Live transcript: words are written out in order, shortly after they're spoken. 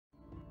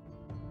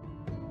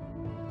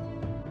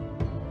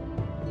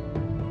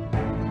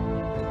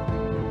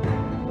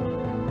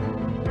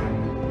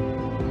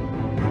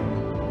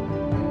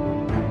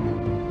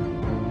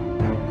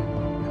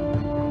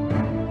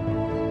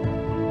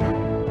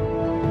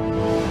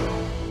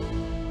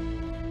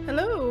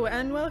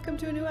welcome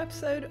to a new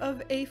episode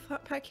of A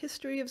Flat Pack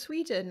History of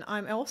Sweden.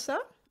 I'm Elsa.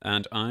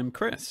 And I'm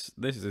Chris.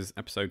 This is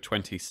episode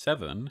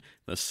 27,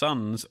 The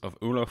Sons of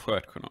Olof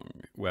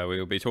Skötkonung, where we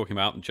will be talking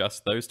about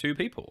just those two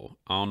people,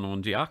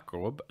 Anund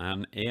Jakob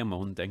and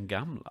Emund den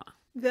Gamla.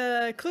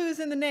 The clue is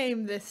in the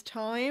name this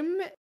time.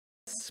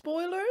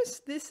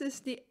 Spoilers, this is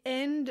the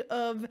end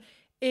of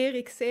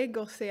Erik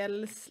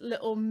Segersel's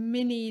little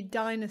mini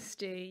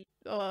dynasty.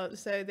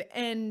 So the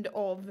end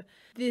of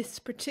this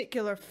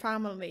particular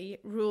family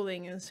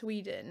ruling in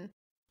Sweden.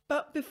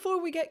 But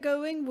before we get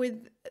going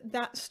with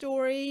that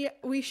story,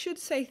 we should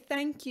say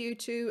thank you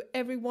to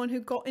everyone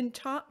who got in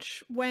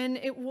touch when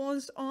it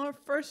was our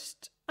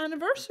first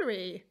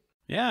anniversary.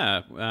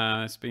 Yeah,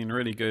 it's been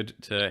really good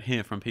to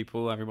hear from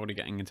people, everybody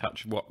getting in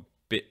touch what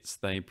bits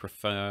they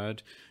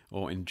preferred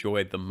or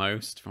enjoyed the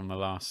most from the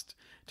last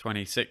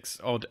 26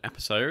 odd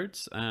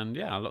episodes. And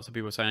yeah, lots of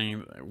people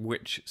saying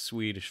which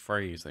Swedish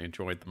phrase they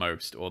enjoyed the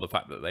most, or the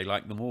fact that they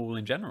like them all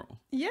in general.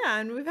 Yeah,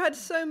 and we've had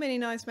so many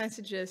nice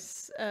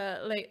messages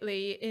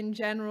lately in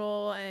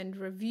general, and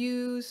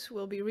reviews.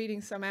 We'll be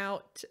reading some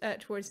out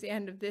towards the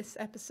end of this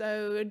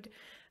episode.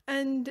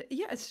 And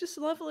yeah, it's just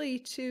lovely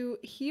to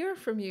hear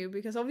from you,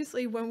 because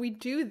obviously when we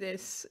do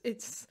this,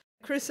 it's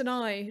Chris and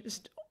I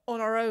just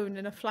on our own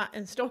in a flat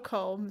in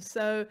Stockholm.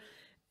 So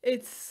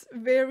it's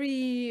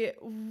very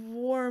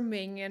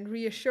warming and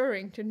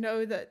reassuring to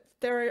know that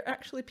there are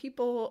actually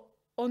people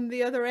on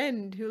the other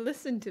end who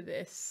listen to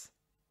this.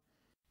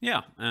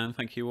 Yeah, and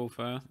thank you all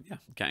for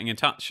getting in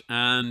touch.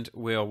 And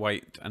we'll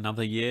wait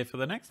another year for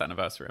the next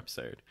anniversary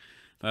episode.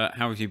 But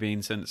how have you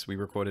been since we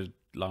recorded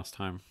last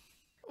time?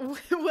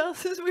 Well,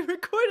 since we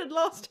recorded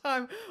last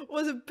time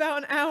was about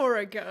an hour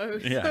ago.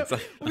 Yeah, so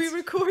we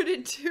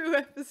recorded 2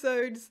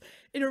 episodes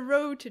in a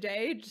row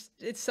today.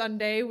 It's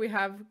Sunday, we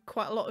have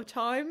quite a lot of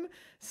time.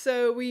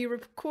 So we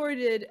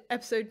recorded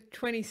episode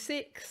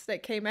 26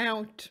 that came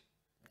out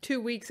 2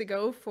 weeks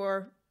ago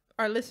for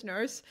our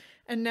listeners.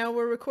 And now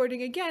we're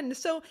recording again.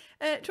 So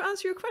to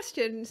answer your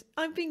questions,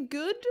 I've been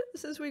good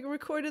since we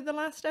recorded the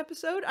last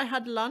episode. I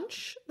had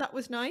lunch. That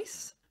was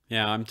nice.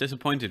 Yeah, I'm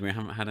disappointed we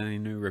haven't had any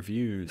new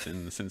reviews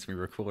since we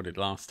recorded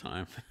last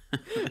time.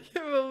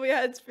 Well,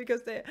 yeah, it's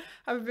because they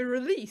haven't been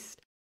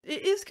released.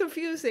 It is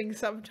confusing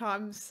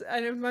sometimes,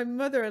 and my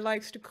mother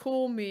likes to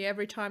call me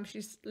every time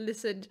she's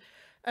listened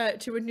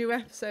to a new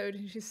episode,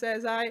 and she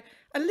says, I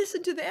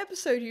listened to the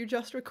episode you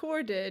just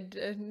recorded,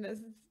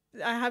 and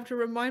I have to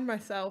remind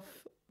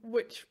myself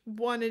which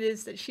one it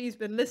is that she's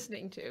been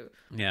listening to.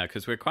 Yeah,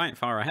 because we're quite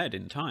far ahead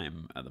in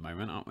time at the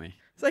moment, aren't we?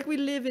 It's like we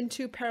live in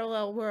 2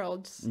 parallel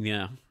worlds.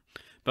 Yeah.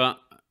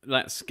 But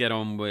let's get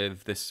on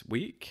with this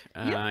week.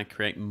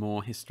 Create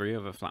more history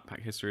of a flat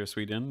pack history of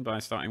Sweden by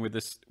starting with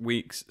this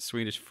week's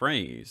Swedish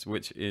phrase,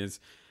 which is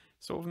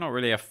sort of not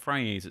really a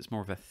phrase, it's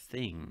more of a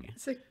thing.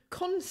 It's a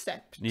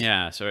concept.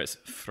 Yeah, so it's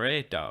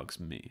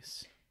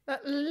fredagsmys.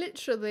 That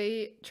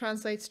literally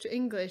translates to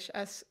English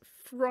as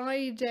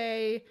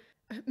Friday.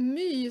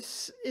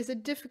 Mys is a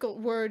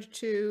difficult word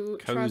to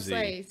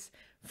translate.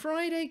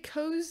 Friday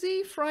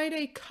cozy?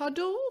 Friday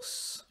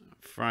cuddles?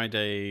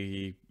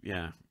 Friday,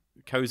 yeah.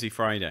 Cozy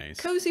Fridays.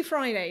 Cozy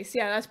Fridays,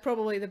 yeah, that's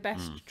probably the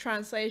best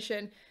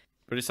translation.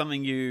 But it's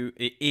something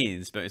it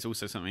is, but it's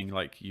also something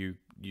like you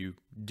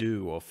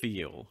do or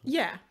feel.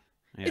 Yeah.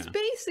 It's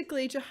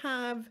basically to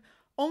have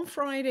on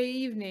Friday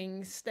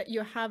evenings that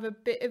you have a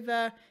bit of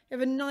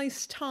a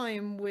nice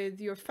time with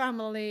your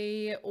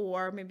family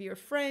or maybe your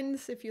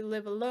friends if you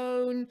live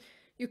alone.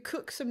 You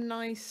cook some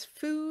nice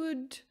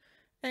food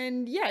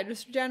and yeah,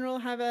 just in general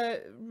have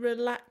a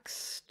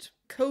relaxed,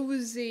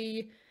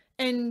 cozy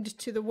end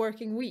to the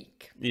working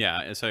week.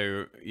 Yeah,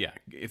 so yeah,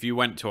 if you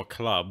went to a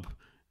club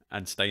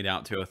and stayed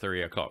out till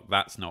 3 o'clock,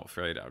 that's not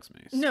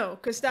fredagsmys. No,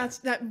 because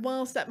that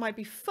whilst that might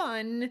be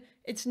fun,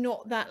 it's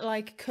not that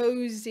like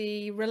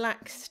cozy,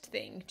 relaxed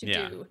thing to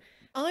do.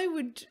 I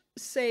would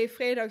say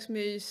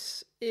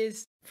fredagsmys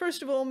is,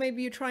 first of all,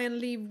 maybe you try and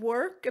leave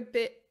work a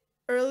bit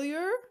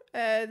earlier.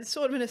 It's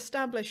sort of an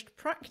established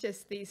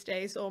practice these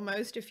days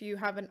almost if you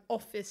have an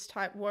office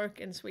type work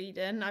in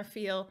Sweden. I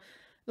feel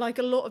like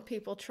a lot of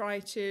people try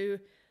to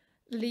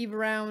leave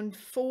around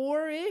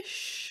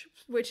 4-ish,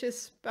 which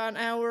is about an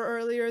hour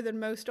earlier than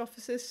most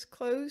offices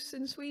close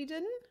in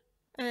Sweden.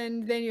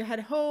 And then you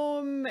head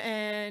home,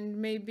 and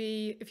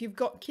maybe if you've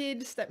got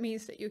kids, that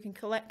means that you can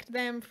collect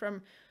them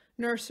from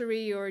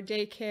nursery or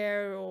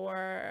daycare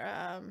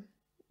or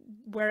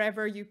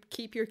wherever you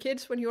keep your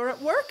kids when you're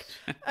at work.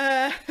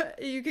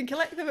 You can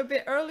collect them a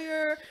bit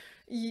earlier.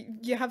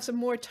 You have some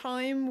more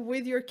time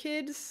with your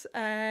kids,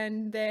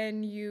 and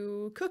then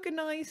you cook a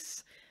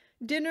nice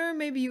dinner.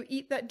 Maybe you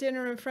eat that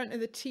dinner in front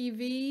of the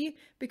TV,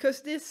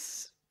 because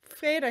this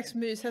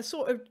fredagsmys has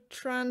sort of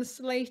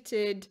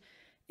translated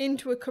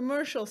into a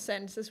commercial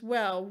sense as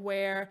well,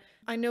 where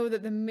I know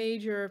that the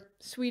major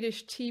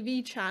Swedish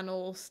TV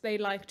channels, they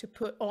like to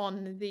put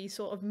on the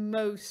sort of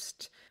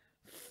most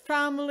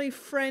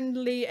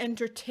family-friendly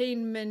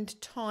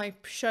entertainment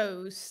type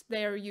shows.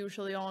 They're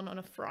usually on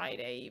a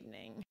Friday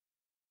evening.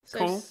 So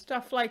Cool.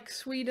 stuff like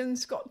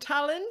Sweden's Got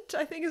Talent,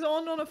 I think, is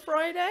on a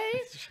Friday.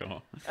 Sure.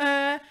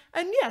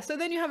 And yeah, so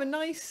then you have a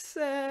nice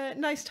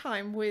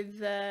time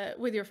with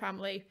your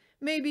family.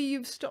 Maybe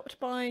you've stopped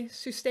by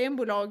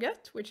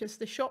Systembolaget, which is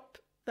the shop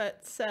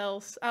that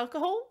sells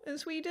alcohol in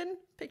Sweden,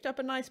 picked up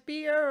a nice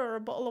beer or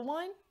a bottle of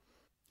wine.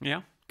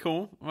 Yeah,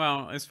 cool.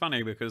 Well, it's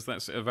funny because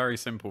that's a very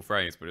simple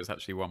phrase, but it's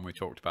actually one we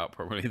talked about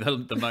probably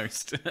the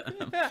most.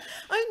 Yeah,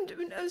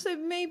 and so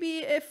maybe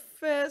if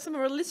some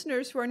of our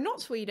listeners who are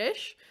not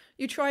Swedish,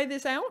 you try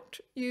this out.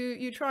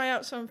 You try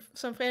out some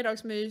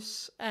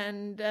fredagsmys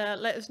and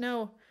let us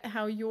know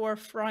how your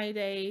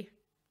Friday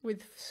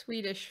with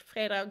Swedish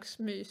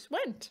fredagsmys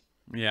went.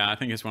 Yeah, I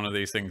think it's one of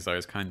these things, though,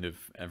 is kind of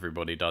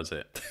everybody does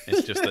it.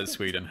 It's just that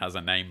Sweden has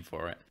a name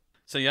for it.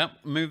 So, yeah,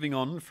 moving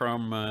on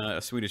from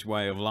a Swedish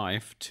way of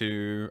life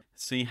to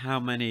see how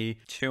many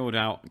chilled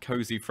out,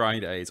 cozy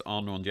Fridays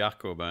Anund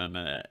Jakob and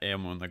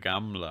Emund the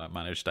Gamla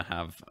managed to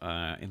have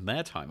in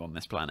their time on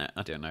this planet.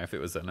 I don't know if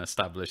it was an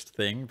established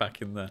thing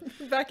back in the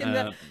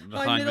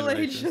high Middle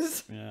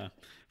Ages. Yeah.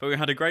 But we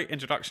had a great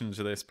introduction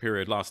to this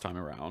period last time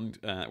around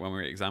when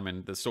we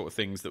examined the sort of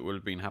things that would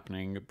have been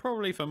happening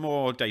probably for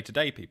more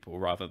day-to-day people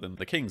rather than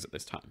the kings at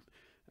this time.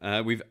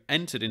 We've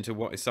entered into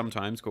what is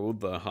sometimes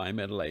called the High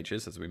Middle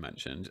Ages, as we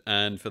mentioned,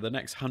 and for the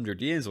next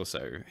 100 years or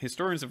so,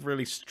 historians have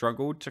really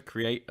struggled to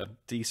create a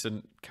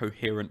decent,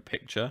 coherent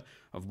picture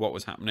of what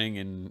was happening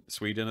in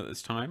Sweden at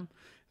this time.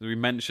 As we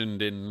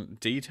mentioned in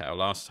detail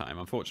last time,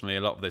 unfortunately,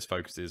 a lot of this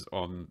focuses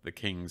on the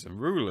kings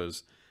and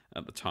rulers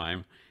at the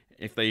time,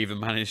 if they even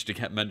managed to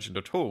get mentioned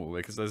at all,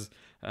 because there's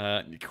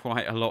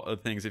quite a lot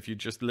of things. If you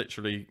just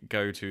literally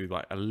go to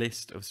like a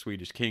list of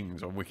Swedish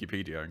kings on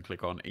Wikipedia and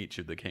click on each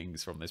of the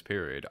kings from this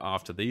period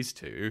after these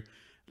two,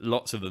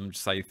 lots of them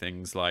say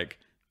things like,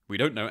 we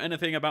don't know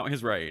anything about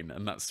his reign,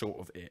 and that's sort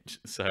of it.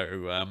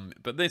 So,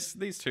 but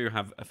these two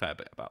have a fair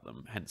bit about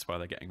them, hence why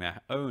they're getting their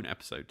own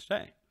episode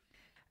today.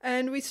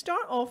 And we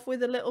start off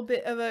with a little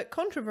bit of a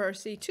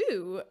controversy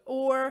too,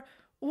 or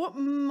what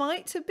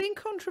might have been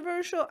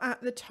controversial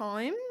at the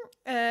time.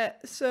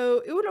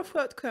 So Olof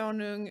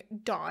Skötkonung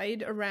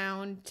died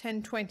around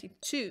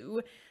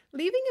 1022,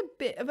 leaving a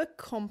bit of a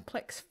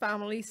complex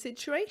family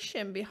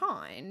situation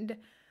behind.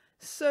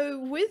 So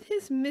with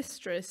his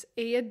mistress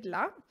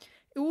Edla,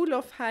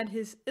 Olof had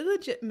his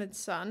illegitimate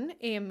son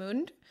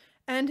Emund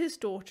and his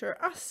daughter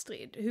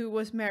Astrid, who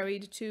was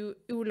married to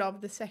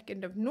Olav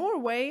II of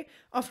Norway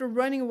after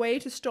running away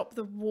to stop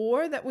the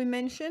war that we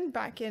mentioned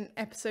back in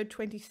episode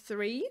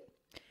 23.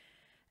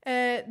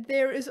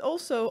 There is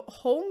also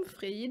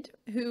Holmfrid,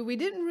 who we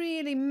didn't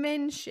really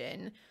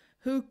mention,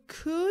 who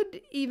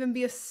could even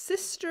be a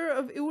sister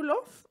of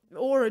Olof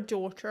or a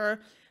daughter,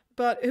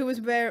 but who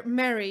was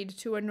married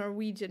to a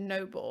Norwegian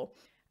noble.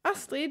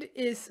 Astrid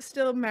is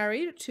still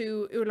married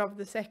to Olav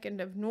II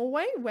of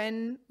Norway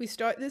when we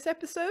start this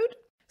episode.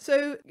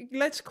 So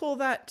let's call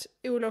that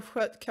Olof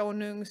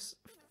Skötkonung's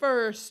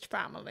first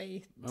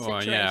family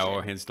situation. Yeah,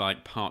 or his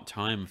like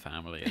part-time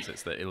family, as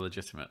it's the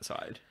illegitimate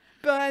side.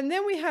 And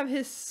then we have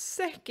his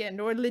second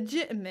or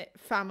legitimate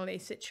family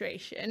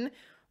situation,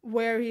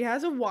 where he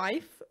has a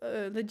wife,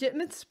 a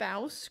legitimate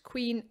spouse,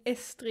 Queen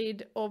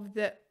Estrid of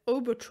the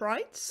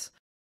Obotrites.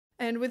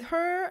 And with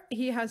her,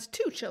 he has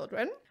two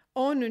children,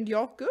 Anund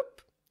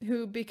Jakob,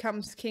 who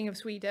becomes king of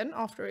Sweden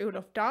after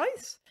Olof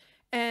dies,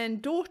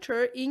 and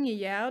daughter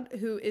Ingegerd,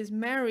 who is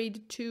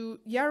married to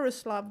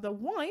Yaroslav the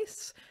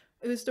Wise,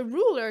 who's the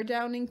ruler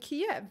down in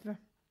Kiev.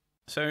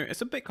 So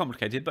it's a bit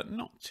complicated, but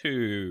not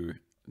too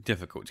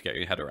difficult to get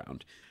your head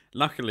around.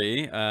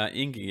 Luckily,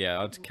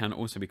 Ingegerd can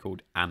also be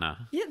called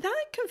Anna. Yeah,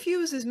 that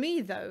confuses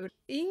me though.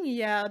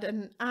 Ingegerd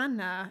and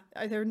Anna,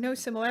 there are no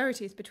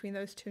similarities between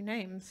those two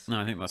names. No,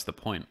 I think that's the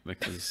point,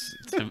 because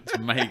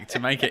to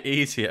make it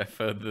easier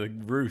for the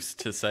Rus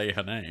to say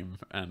her name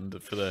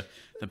and for the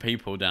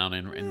people down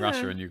in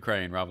Russia and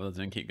Ukraine, rather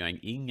than keep going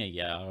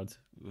Ingegerd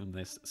in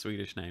this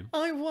Swedish name.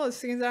 I was,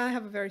 because I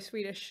have a very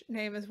Swedish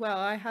name as well.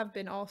 I have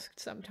been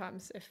asked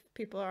sometimes if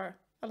people are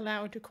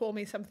allowed to call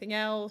me something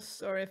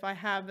else, or if I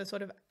have a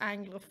sort of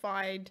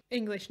anglified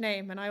English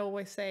name, and I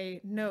always say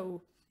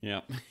no.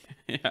 Yeah,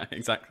 yeah,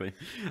 exactly.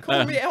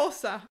 Call me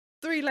Elsa.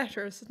 3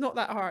 letters, it's not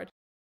that hard.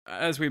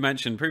 As we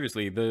mentioned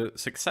previously, the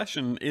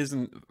succession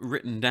isn't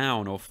written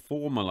down or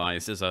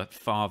formalized as a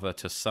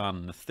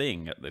father-to-son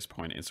thing at this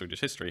point in Swedish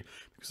history,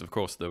 because of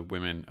course the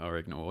women are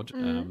ignored,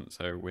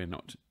 so we're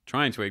not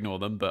trying to ignore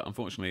them, but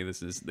unfortunately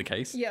this is the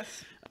case.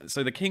 Yes.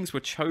 So the kings were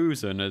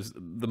chosen as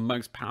the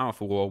most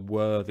powerful or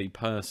worthy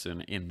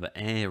person in the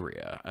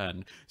area,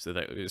 and so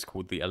that it's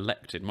called the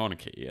elected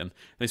monarchy, and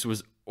this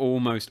was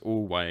almost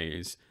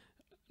always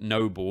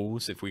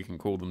nobles, if we can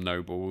call them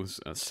nobles,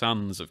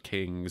 sons of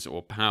kings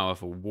or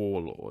powerful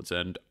warlords,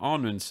 and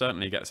Anund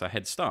certainly gets a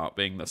head start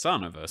being the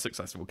son of a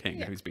successful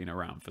king who's been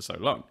around for so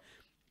long.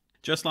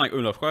 Just like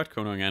Olof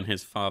Skötkonung and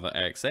his father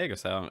Erik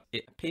Segersäll,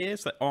 it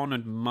appears that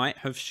Anund might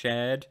have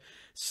shared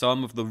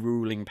some of the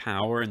ruling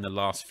power in the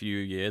last few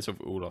years of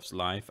Olof's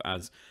life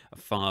as a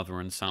father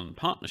and son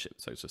partnership,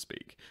 so to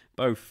speak.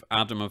 Both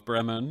Adam of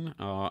Bremen,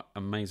 our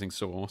amazing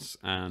source,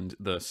 and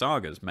the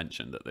sagas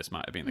mentioned that this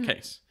might have been the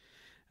case.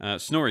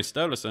 Snorri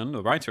Sturluson,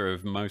 the writer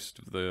of most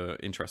of the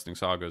interesting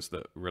sagas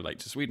that relate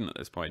to Sweden at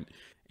this point,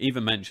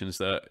 even mentions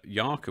that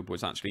Jakob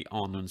was actually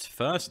Anund's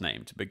first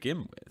name to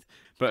begin with.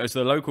 But as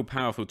the local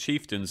powerful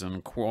chieftains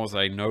and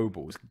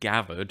quasi-nobles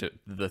gathered at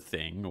the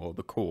thing, or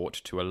the court,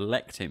 to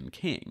elect him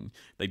king,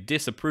 they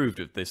disapproved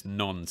of this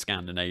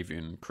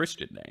non-Scandinavian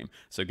Christian name,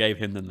 so gave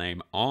him the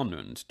name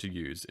Anund to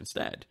use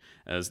instead,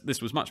 as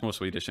this was much more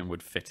Swedish and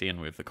would fit in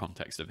with the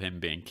context of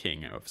him being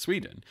king of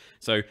Sweden.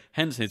 So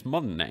hence his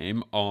modern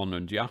name,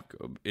 Anund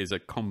Jakob, is a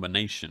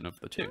combination of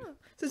the two. Oh.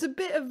 So it's a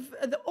bit of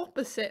the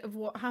opposite of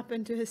what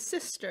happened to his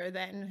sister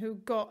then, who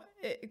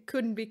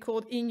couldn't be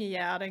called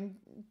Ingegerd and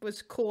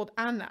was called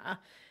Anna.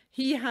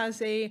 He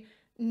has a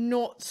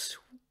not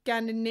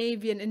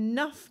Scandinavian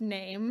enough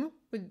name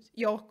with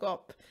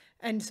Jakob,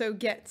 and so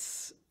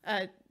gets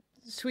a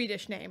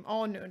Swedish name,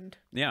 Anund.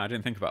 Yeah, I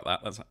didn't think about that.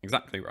 That's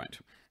exactly right.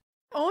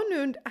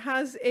 Anund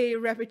has a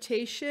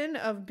reputation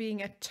of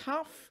being a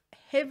tough,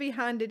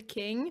 heavy-handed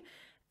king,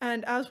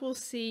 and as we'll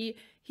see,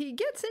 he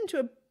gets into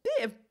a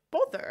bit of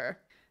bother.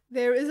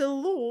 There is a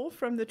law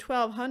from the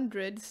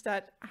 1200s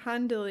that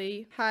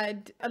handily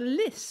had a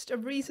list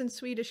of recent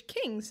Swedish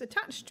kings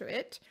attached to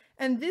it,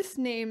 and this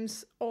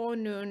names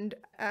Anund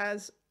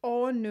as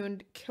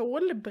Anund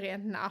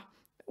Kolbränna,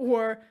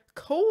 or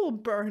coal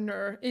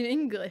burner in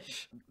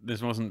English.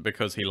 This wasn't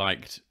because he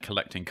liked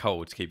collecting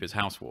coal to keep his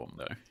house warm,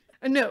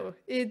 though. No,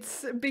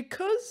 it's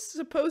because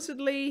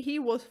supposedly he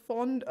was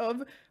fond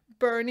of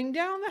burning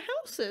down the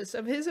houses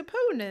of his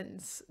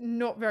opponents.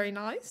 Not very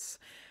nice.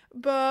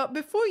 But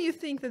before you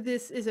think that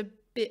this is a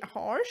bit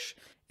harsh,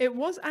 it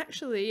was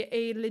actually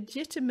a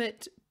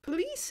legitimate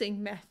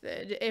policing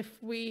method,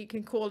 if we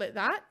can call it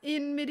that,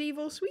 in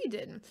medieval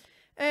Sweden.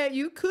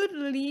 You could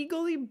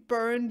legally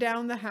burn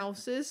down the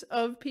houses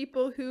of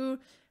people who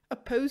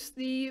opposed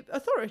the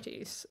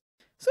authorities,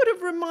 sort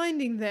of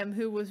reminding them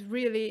who was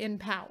really in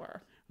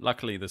power.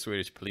 Luckily, the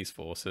Swedish police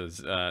force has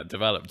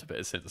developed a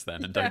bit since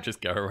then and don't just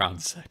go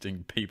around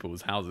setting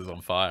people's houses on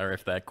fire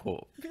if they're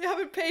caught. If you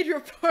haven't paid your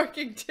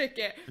parking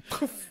ticket.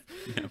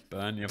 Yeah,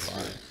 burn your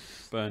fire.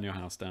 Burn your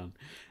house down.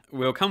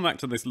 We'll come back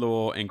to this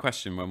law in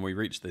question when we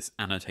reach this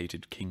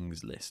annotated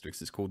kings list,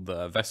 which is called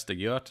the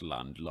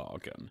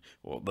Västergötlandlagen,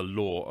 or the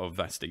Law of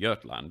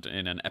Västergötland,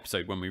 in an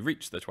episode when we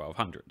reach the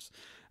 1200s.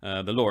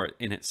 The law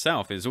in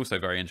itself is also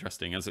very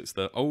interesting, as it's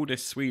the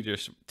oldest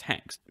Swedish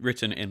text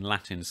written in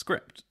Latin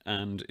script,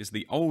 and is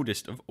the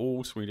oldest of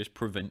all Swedish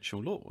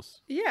provincial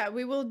laws. Yeah,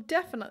 we will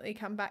definitely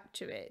come back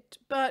to it.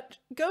 But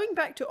going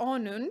back to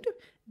Anund,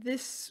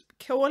 this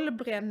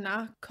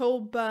kolbränna,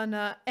 coal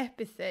burner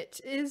epithet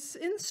is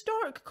in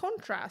stark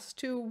contrast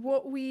to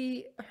what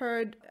we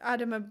heard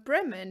Adam of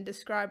Bremen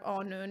describe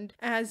Anund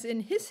as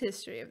in his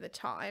history of the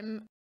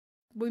time.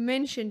 We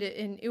mentioned it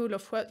in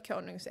Olof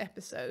Skötkonung's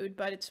episode,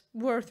 but it's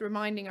worth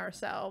reminding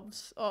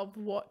ourselves of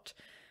what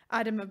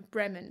Adam of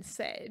Bremen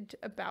said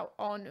about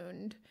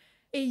Anund.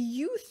 A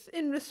youth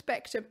in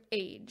respect of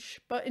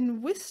age, but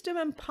in wisdom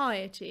and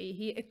piety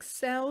he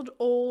excelled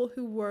all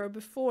who were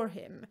before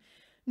him.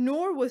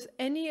 Nor was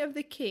any of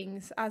the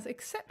kings as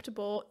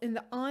acceptable in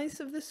the eyes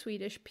of the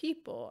Swedish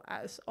people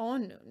as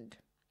Anund.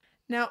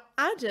 Now,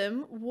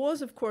 Adam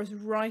was, of course,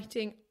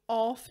 writing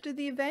after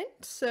the event,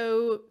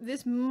 so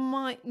this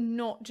might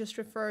not just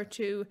refer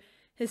to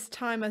his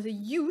time as a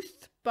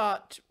youth,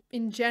 but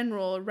in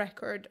general a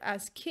record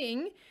as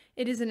king.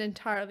 It isn't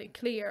entirely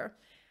clear.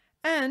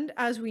 And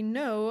as we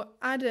know,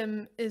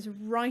 Adam is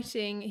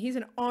writing, he's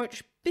an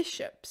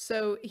archbishop,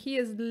 so he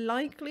is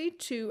likely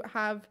to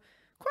have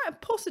quite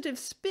a positive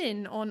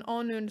spin on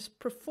Anund's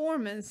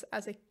performance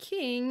as a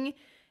king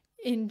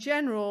in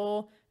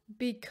general,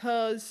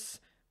 because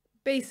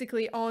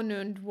basically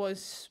Anund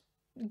was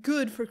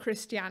good for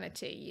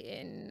Christianity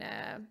in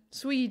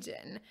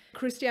Sweden.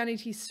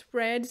 Christianity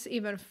spreads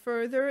even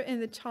further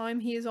in the time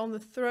he is on the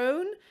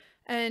throne,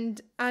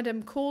 and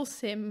Adam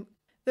calls him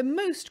the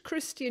most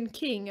Christian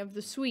king of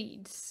the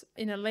Swedes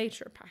in a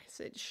later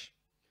passage.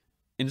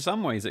 In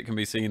some ways, it can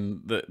be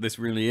seen that this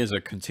really is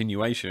a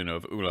continuation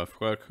of Olof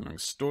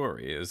Skötkonung's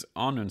story, as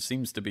Anund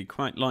seems to be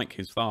quite like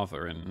his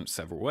father in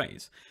several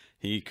ways.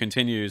 He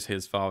continues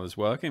his father's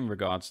work in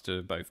regards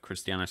to both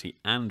Christianity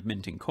and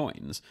minting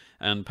coins,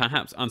 and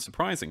perhaps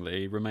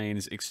unsurprisingly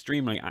remains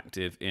extremely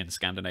active in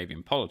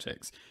Scandinavian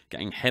politics,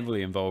 getting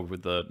heavily involved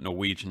with the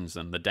Norwegians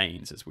and the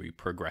Danes as we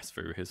progress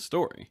through his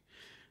story.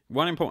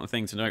 One important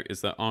thing to note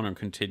is that Anund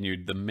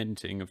continued the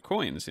minting of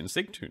coins in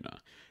Sigtuna.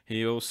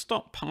 He'll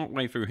stop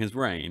partway through his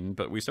reign,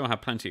 but we still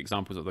have plenty of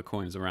examples of the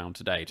coins around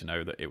today to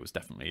know that it was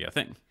definitely a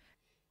thing.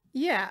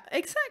 Yeah,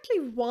 exactly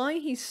why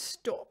he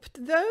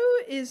stopped, though,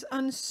 is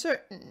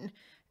uncertain.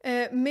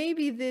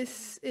 Maybe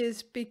this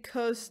is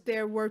because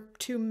there were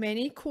too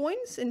many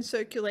coins in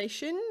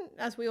circulation.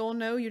 As we all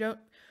know, you don't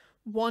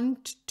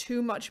want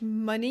too much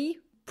money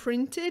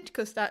printed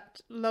because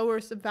that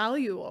lowers the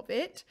value of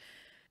it.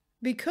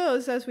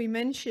 Because, as we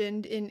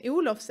mentioned in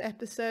Olof's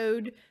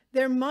episode,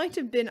 there might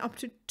have been up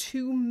to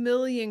 2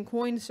 million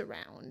coins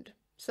around.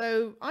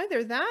 So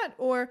either that,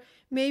 or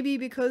maybe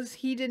because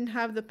he didn't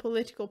have the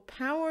political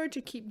power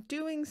to keep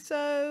doing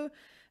so.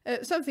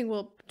 Something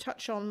we'll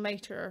touch on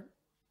later.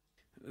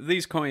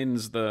 These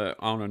coins that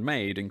Anund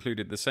made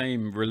included the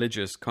same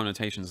religious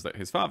connotations that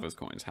his father's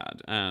coins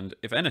had, and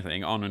if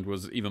anything, Anund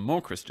was even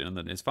more Christian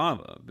than his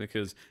father,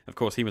 because, of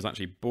course, he was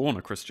actually born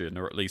a Christian,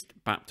 or at least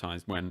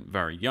baptized when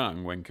very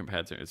young, when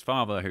compared to his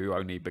father, who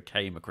only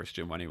became a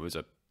Christian when he was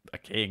a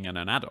king and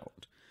an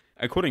adult.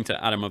 According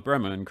to Adam of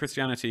Bremen,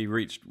 Christianity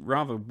reached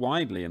rather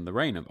widely in the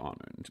reign of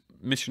Anund.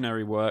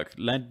 Missionary work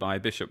led by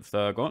Bishop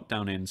Thurgot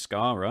down in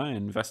Skara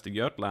in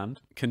Västergötland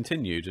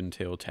continued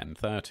until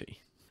 1030.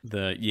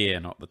 The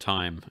year, not the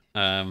time.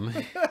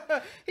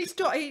 He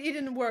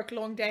didn't work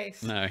long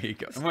days. No, he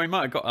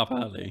might have got up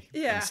early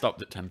and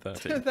stopped at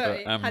 10:30.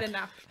 10:30, had a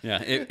nap.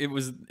 Yeah, it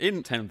was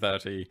in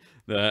 10:30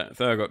 that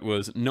Thurgot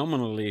was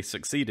nominally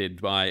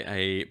succeeded by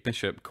a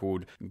bishop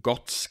called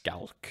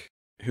Gottskalk,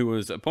 who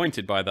was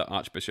appointed by the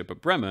Archbishop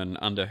of Bremen,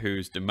 under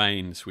whose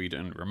domain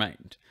Sweden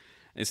remained.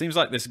 It seems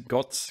like this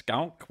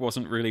Gottskalk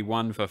wasn't really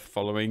one for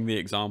following the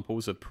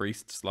examples of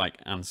priests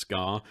like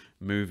Ansgar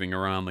moving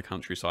around the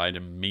countryside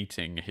and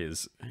meeting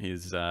his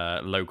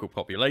local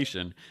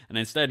population, and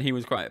instead he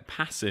was quite a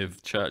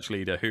passive church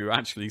leader who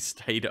actually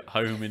stayed at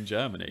home in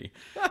Germany.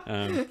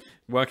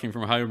 Working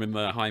from home in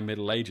the high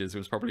Middle Ages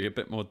was probably a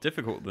bit more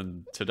difficult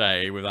than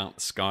today without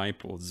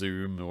Skype or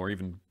Zoom or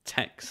even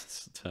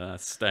texts to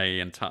stay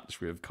in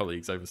touch with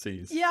colleagues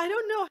overseas. Yeah, I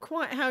don't know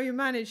quite how you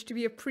managed to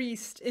be a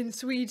priest in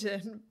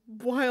Sweden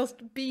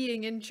whilst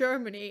being in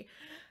Germany.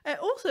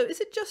 Also, is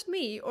it just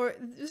me, or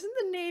isn't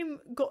the name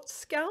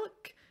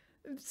Gottskalk?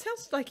 It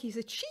sounds like he's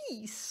a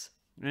cheese.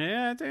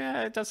 Yeah,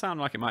 it does sound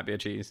like it might be a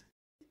cheese.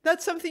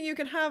 That's something you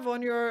can have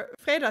on your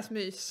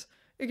fredagsmys.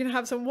 You can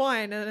have some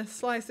wine and a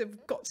slice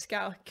of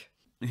Gottskalk.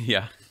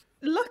 Yeah.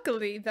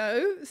 Luckily,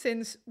 though,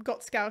 since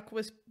Gottskalk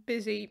was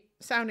busy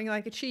sounding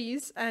like a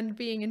cheese and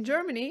being in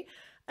Germany,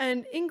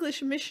 an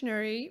English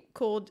missionary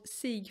called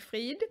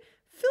Siegfried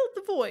filled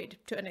the void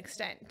to an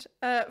extent.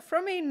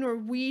 From a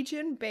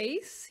Norwegian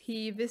base,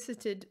 he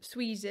visited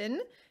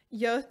Sweden,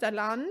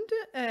 Götaland,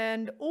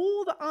 and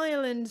all the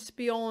islands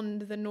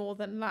beyond the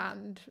northern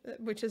land,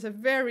 which is a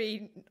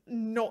very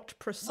not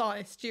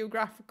precise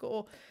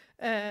geographical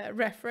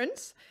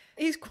reference.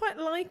 He's quite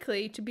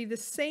likely to be the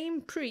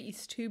same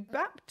priest who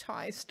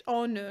baptized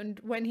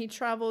Anund when he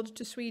travelled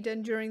to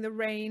Sweden during the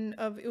reign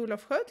of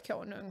Olof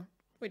Skötkonung,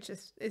 which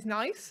is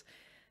nice.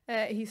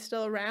 He's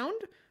still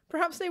around.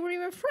 Perhaps they were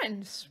even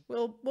friends.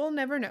 We'll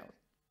never know.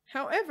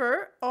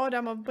 However,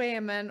 Adam of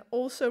Bremen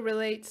also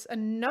relates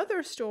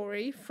another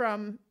story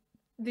from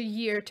the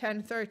year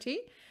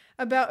 1030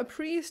 about a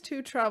priest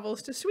who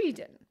travels to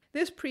Sweden.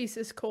 This priest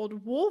is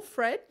called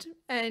Wolfred,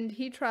 and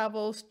he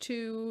travels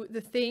to the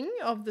Thing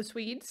of the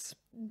Swedes,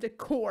 the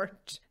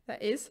court,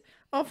 that is,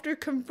 after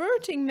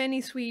converting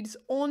many Swedes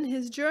on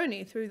his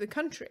journey through the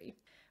country.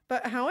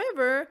 But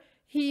however,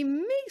 he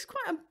makes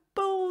quite a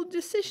bold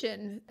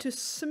decision to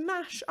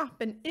smash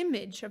up an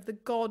image of the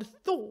god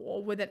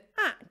Thor with an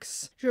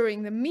axe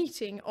during the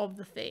meeting of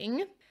the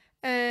Thing.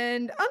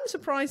 And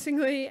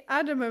unsurprisingly,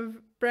 Adam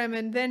of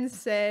Bremen then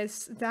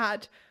says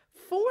that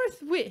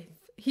forthwith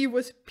he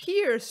was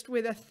pierced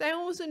with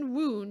 1,000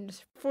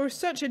 wounds for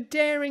such a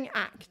daring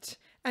act,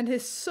 and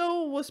his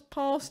soul was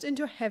passed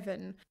into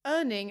heaven,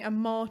 earning a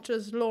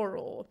martyr's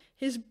laurel.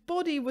 His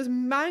body was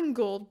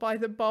mangled by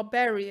the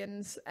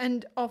barbarians,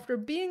 and after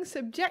being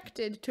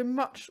subjected to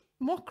much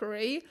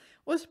mockery,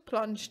 was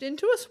plunged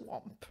into a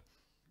swamp.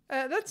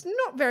 That's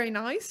not very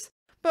nice,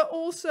 but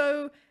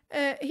also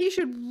he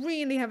should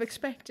really have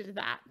expected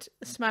that,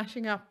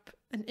 smashing up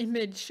an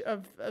image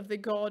of the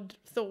god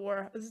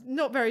Thor. Is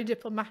not very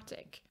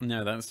diplomatic.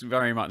 No, that's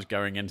very much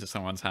going into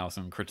someone's house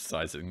and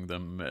criticizing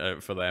them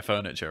for their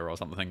furniture or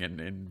something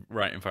in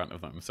right in front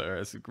of them. So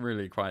it's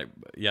really quite,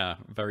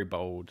 very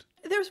bold.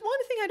 There's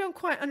one thing I don't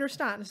quite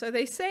understand. So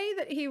they say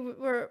that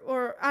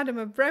or Adam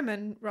of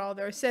Bremen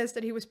rather, says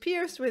that he was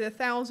pierced with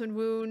 1,000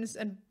 wounds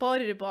and blah,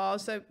 blah,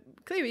 so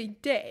clearly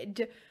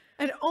dead.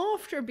 And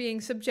after being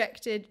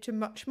subjected to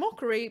much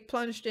mockery,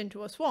 plunged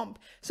into a swamp.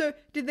 So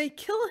did they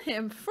kill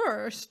him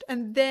first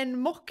and then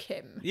mock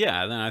him?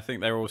 Yeah, then I think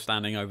they're all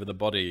standing over the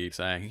body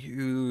saying,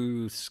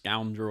 "You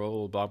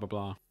scoundrel, blah, blah,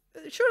 blah."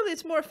 Surely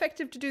it's more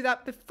effective to do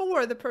that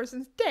before the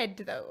person's dead,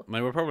 though. They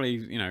were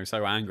probably,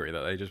 so angry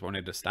that they just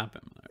wanted to stab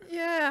him, though.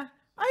 Yeah.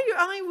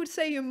 I would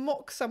say you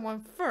mock someone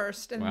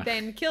first and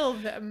then kill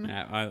them.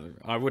 Yeah,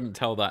 I wouldn't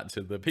tell that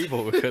to the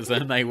people because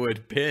then they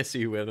would pierce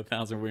you with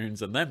 1,000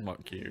 wounds and then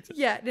mock you.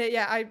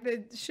 I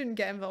shouldn't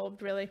get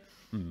involved, really.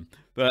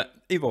 But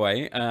either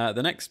way,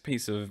 the next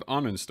piece of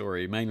Anund's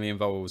story mainly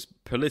involves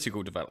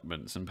political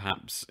developments and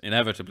perhaps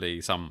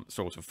inevitably some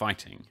sort of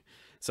fighting.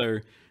 So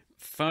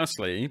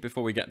Firstly,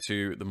 before we get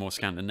to the more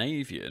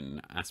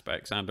Scandinavian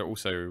aspects, and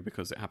also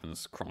because it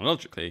happens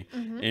chronologically,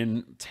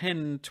 in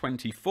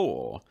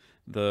 1024,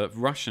 the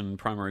Russian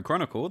primary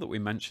chronicle that we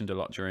mentioned a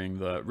lot during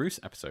the Rus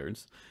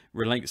episodes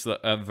relates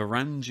that a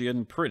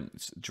Varangian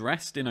prince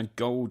dressed in a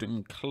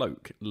golden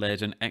cloak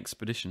led an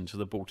expedition to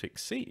the Baltic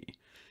Sea.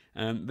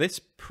 This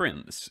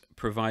prince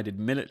provided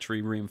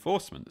military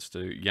reinforcements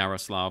to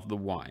Yaroslav the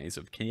Wise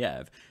of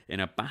Kiev in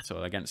a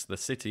battle against the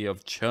city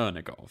of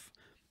Chernigov.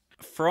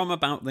 From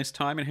about this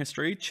time in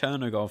history,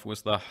 Chernigov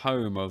was the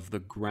home of the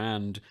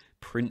Grand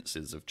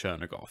Princes of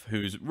Chernigov,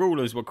 whose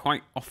rulers were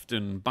quite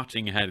often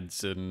butting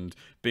heads and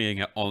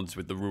being at odds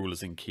with the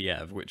rulers in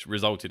Kiev, which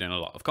resulted in a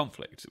lot of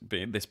conflict,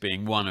 this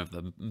being one of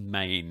the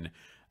main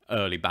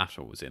early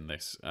battles in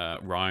this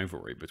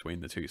rivalry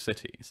between the two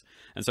cities.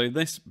 And so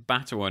this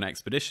battle and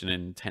expedition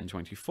in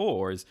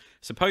 1024 is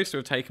supposed to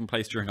have taken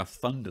place during a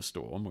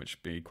thunderstorm, which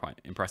would be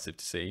quite impressive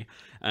to see,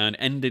 and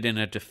ended in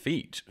a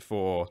defeat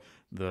for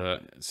the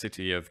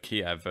city of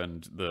Kiev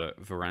and the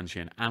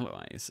Varangian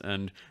allies,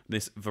 and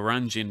this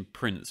Varangian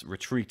prince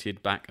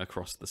retreated back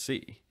across the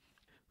sea.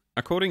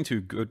 According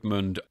to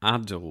Gudmund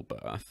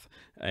Adalberth,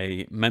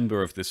 a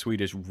member of the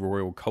Swedish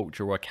Royal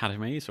Cultural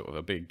Academy, sort of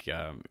a big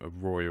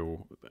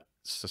royal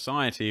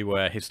society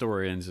where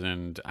historians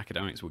and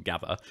academics would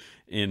gather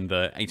in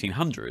the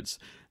 1800s,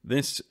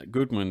 this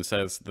Gudmund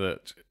says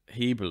that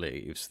he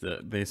believes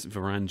that this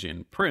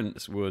Varangian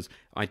prince was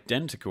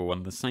identical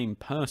and the same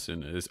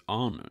person as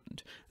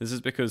Anund. This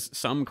is because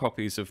some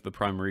copies of the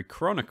primary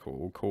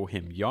chronicle call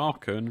him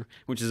Jarkun,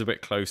 which is a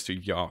bit close to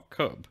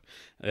Jakob.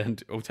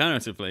 And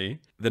alternatively,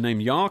 the name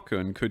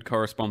Jarkun could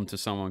correspond to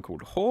someone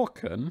called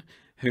Håkon,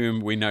 whom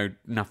we know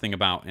nothing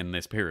about in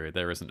this period.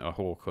 There isn't a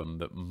Håkon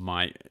that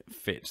might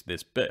fit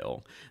this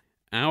bill.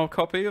 Our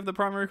copy of the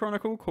primary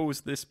chronicle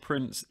calls this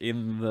prince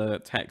in the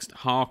text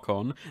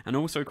Hakon, and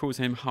also calls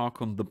him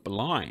Hakon the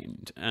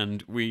Blind,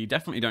 and we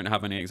definitely don't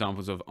have any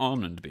examples of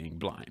Anund being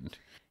blind.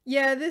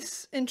 Yeah,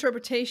 this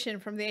interpretation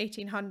from the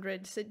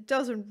 1800s, it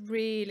doesn't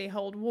really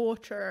hold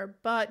water,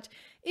 but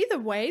either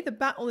way, the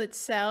battle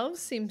itself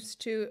seems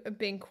to have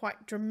been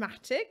quite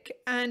dramatic,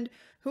 and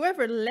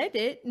whoever led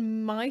it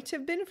might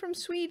have been from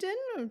Sweden,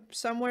 or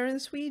somewhere in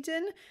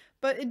Sweden,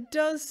 but it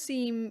does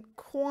seem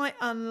quite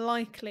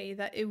unlikely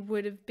that it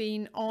would have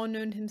been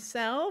Anund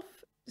himself,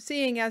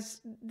 seeing as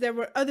there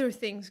were other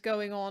things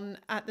going on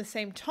at the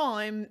same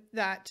time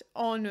that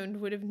Anund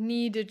would have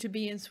needed to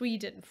be in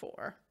Sweden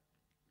for.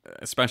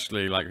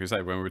 Especially, like we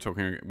say,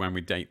 when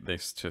we date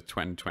this to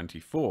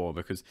 2024,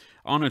 because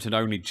Anund had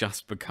only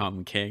just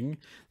become king.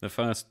 The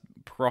first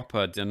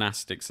proper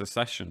dynastic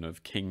succession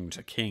of king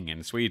to king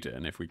in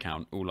Sweden, if we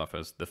count Olof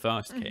as the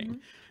first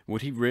king.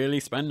 Would he really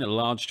spend a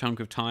large chunk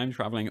of time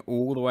traveling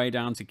all the way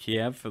down to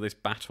Kiev for this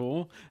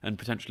battle and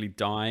potentially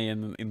die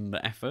in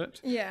the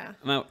effort? Yeah.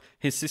 Now,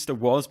 his sister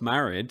was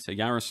married to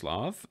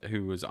Yaroslav,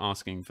 who was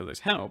asking for this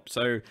help,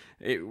 so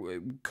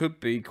it could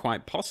be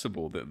quite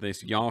possible that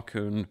this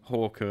Jarkun,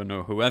 Håkon,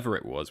 or whoever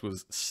it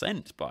was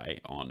sent by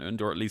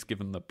Anund, or at least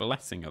given the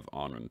blessing of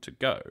Anund to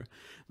go.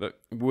 But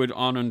would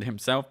Anund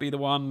himself be the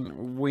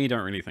one? We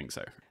don't really think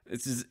so.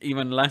 This is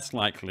even less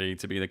likely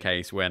to be the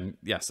case when,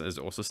 yes, as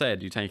also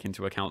said, you take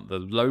into account the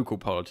local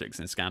politics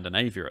in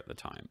Scandinavia at the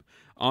time.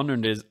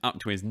 Anund is up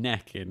to his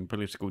neck in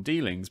political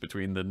dealings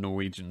between the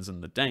Norwegians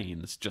and the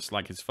Danes, just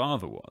like his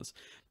father was.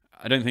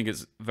 I don't think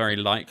it's very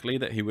likely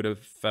that he would have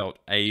felt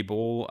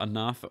able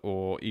enough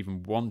or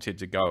even wanted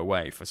to go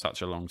away for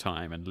such a long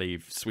time and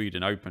leave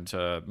Sweden open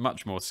to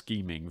much more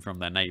scheming from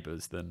their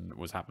neighbours than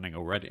was happening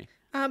already.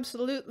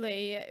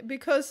 Absolutely,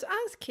 because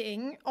as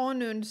king,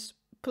 Anund's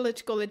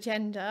political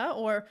agenda,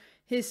 or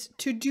his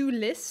to-do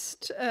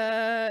list,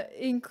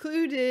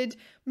 included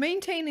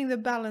maintaining the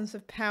balance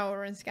of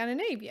power in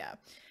Scandinavia.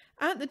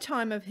 At the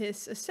time of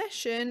his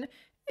accession,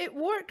 it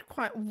worked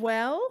quite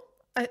well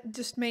at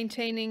just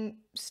maintaining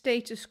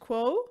status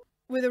quo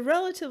with a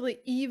relatively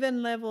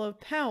even level of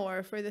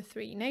power for the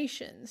three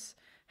nations.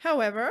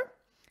 However,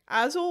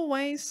 as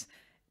always,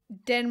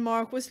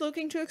 Denmark was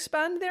looking to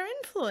expand their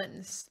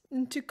influence.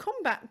 And to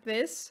combat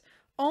this,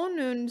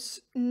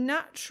 Anund's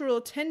natural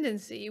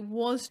tendency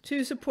was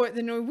to support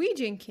the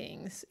Norwegian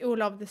kings,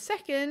 Olav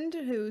II,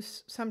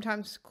 who's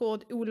sometimes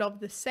called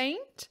Olav the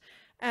Saint,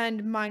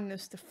 and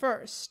Magnus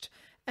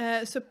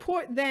I.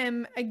 Support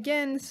them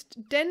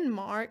against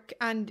Denmark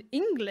and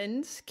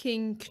England's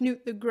King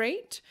Knut the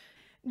Great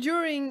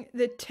during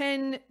the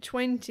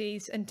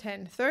 1020s and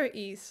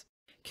 1030s.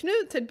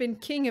 Knut had been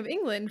King of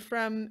England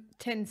from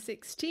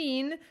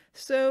 1016,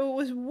 so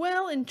was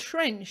well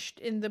entrenched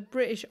in the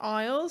British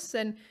Isles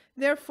and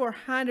therefore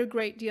had a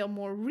great deal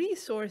more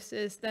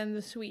resources than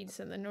the Swedes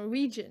and the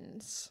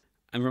Norwegians.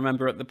 And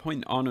remember, at the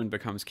point Anund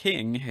becomes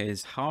king,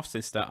 his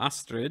half-sister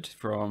Astrid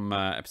from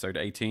episode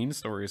 18,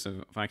 Stories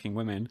of Viking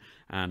Women,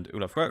 and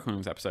Olof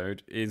Skötkonung's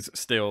episode, is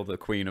still the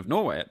Queen of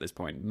Norway at this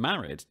point,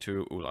 married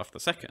to Olaf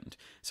II.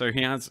 So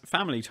he has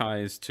family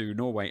ties to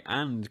Norway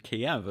and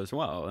Kiev as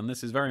well. And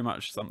this is very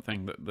much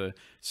something that the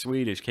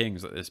Swedish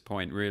kings at this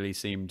point really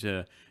seem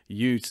to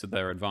use to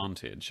their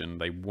advantage,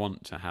 and they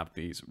want to have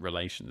these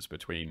relations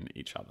between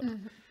each other.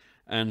 Mm-hmm.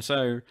 And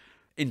so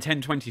in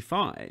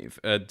 1025,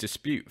 a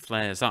dispute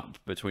flares up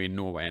between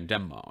Norway and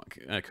Denmark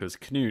because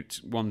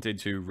Knut wanted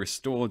to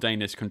restore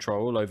Danish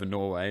control over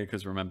Norway,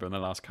 because remember, in the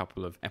last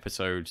couple of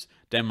episodes,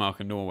 Denmark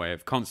and Norway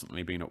have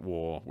constantly been at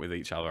war with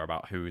each other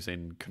about who's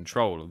in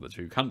control of the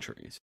two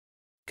countries.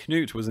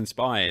 Knut was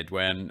inspired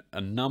when a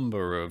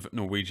number of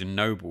Norwegian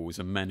nobles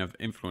and men of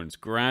influence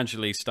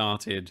gradually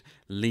started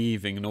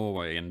leaving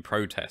Norway in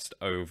protest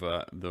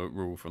over the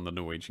rule from the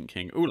Norwegian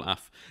king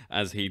Olaf,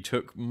 as he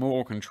took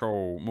more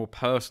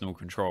personal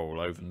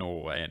control over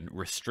Norway and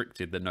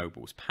restricted the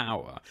nobles'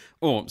 power,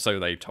 or so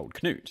they told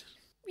Knut.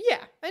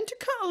 Yeah, and to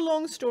cut a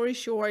long story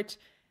short,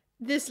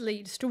 this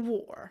leads to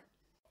war.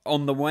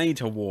 On the way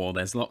to war,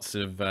 there's lots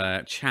of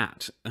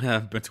chat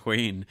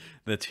between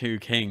the two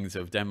kings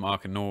of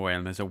Denmark and Norway,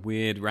 and there's a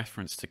weird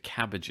reference to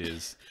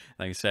cabbages.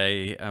 They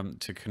say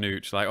to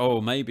Knut, like,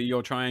 oh, maybe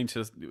you're trying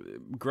to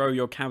grow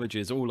your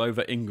cabbages all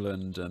over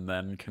England, and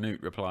then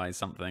Knut replies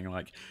something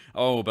like,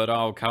 oh, but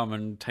I'll come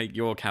and take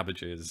your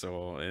cabbages,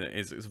 or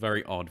it's a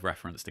very odd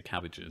reference to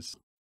cabbages.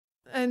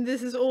 And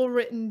this is all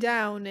written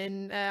down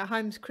in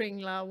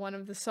Heimskringla, one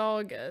of the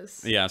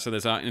sagas. Yeah, so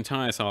there's an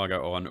entire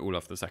saga on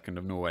Olaf II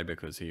of Norway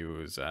because he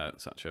was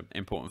such an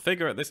important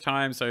figure at this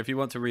time. So if you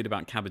want to read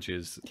about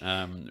cabbages,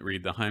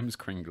 read the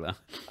Heimskringla.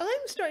 I'm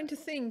starting to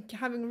think,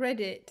 having read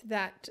it,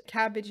 that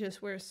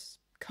cabbages were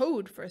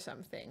code for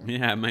something.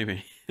 Yeah,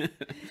 maybe. It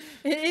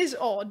is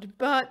odd,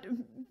 but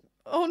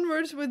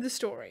onwards with the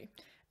story.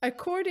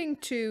 According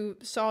to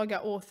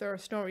saga author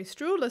Snorri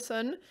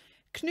Sturluson,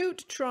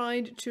 Knut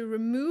tried to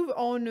remove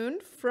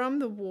Anund from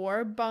the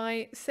war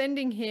by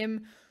sending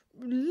him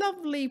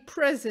lovely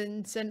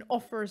presents and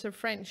offers of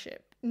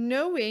friendship,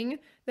 knowing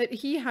that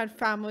he had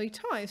family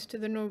ties to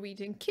the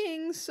Norwegian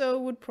king, so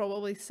would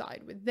probably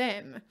side with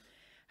them.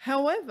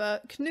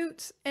 However,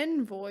 Knut's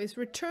envoys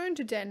returned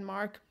to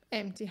Denmark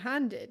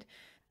empty-handed,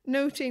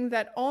 noting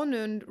that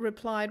Anund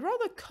replied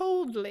rather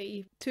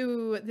coldly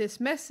to this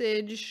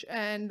message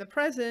and the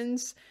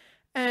presents,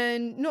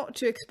 and not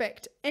to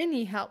expect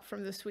any help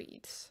from the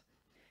Swedes.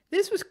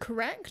 This was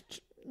correct.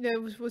 There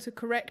was a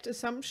correct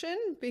assumption,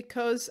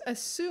 because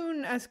as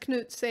soon as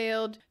Knut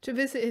sailed to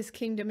visit his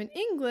kingdom in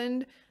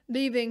England,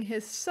 leaving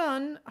his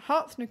son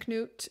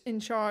Knut in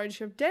charge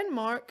of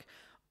Denmark,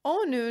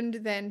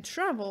 Anund then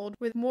travelled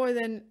with more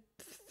than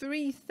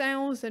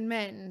 3,000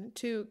 men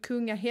to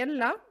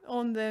Kungahella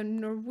on the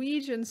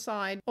Norwegian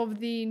side of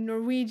the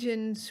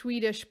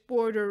Norwegian-Swedish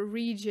border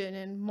region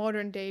in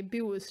modern-day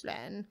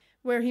Bohuslän,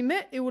 where he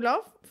met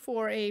Olaf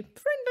for a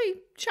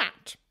friendly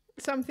chat,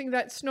 something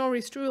that Snorri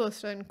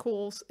Sturluson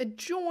calls a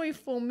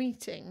joyful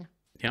meeting.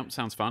 Yep,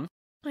 sounds fun.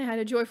 They had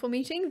a joyful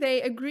meeting.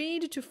 They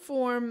agreed to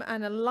form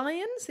an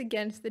alliance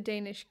against the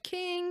Danish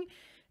king.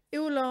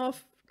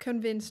 Olaf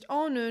convinced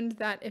Anund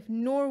that if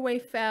Norway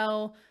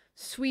fell,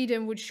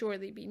 Sweden would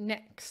surely be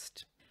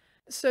next.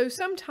 So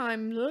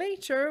sometime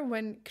later,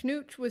 when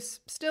Knut was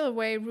still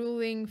away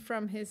ruling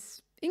from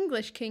his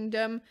English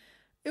kingdom,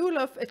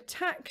 Olaf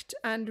attacked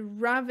and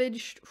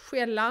ravaged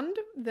Sjælland,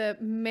 the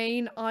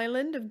main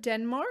island of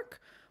Denmark,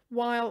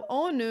 while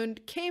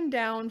Anund came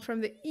down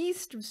from the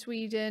east of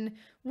Sweden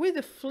with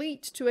a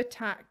fleet to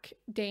attack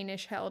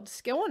Danish-held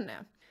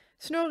Skåne.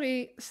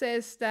 Snorri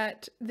says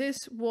that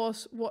this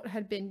was what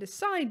had been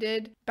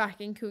decided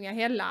back in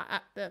Kungahella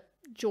at the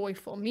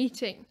joyful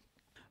meeting.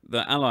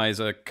 The Allies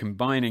are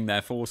combining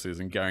their forces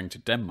and going to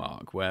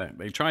Denmark, where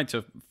they tried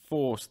to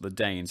force the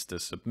Danes to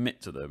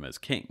submit to them as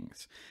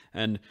kings.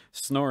 And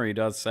Snorri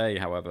does say,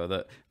 however,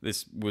 that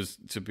this was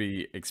to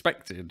be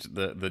expected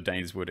that the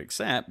Danes would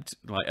accept,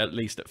 like at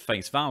least at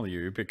face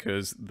value,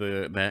 because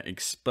they're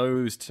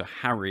exposed to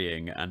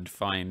harrying and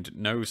find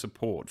no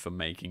support for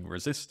making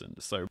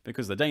resistance. So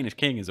because the Danish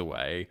king is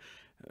away,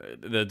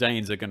 the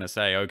Danes are going to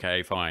say,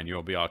 okay, fine,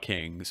 you'll be our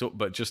king,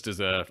 but just as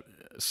a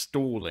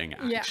stalling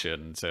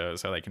action, so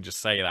they can just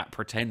say that,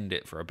 pretend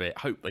it for a bit,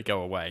 hope they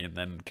go away, and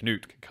then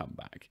Knut can come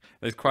back.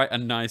 There's quite a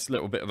nice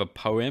little bit of a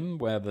poem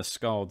where the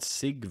skald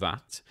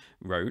Sigvat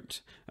wrote,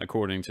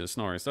 according to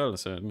Snorri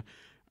Sturluson,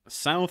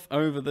 "South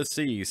over the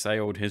sea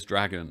sailed his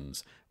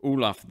dragons,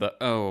 Olaf the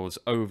Earl's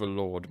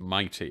overlord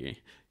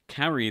mighty,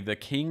 carry the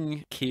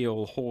king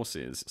keel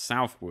horses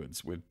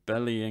southwards with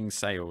bellying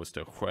sails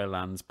to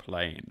Sjælland's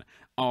plain.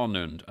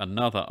 Anund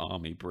another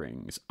army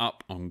brings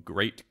up on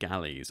great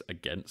galleys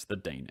against the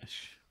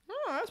Danish."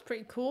 Oh, that's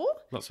pretty cool.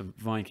 Lots of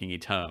Viking-y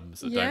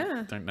terms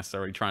that don't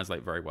necessarily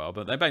translate very well,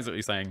 but they're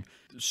basically saying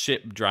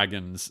ship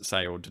dragons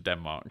sailed to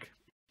Denmark.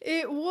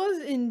 It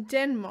was in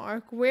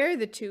Denmark where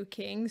the two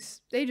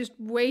kings, they just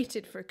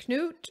waited for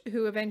Knut,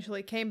 who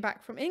eventually came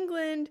back from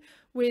England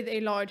with a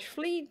large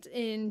fleet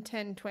in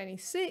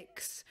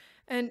 1026.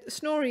 And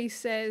Snorri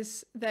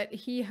says that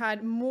he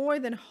had more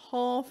than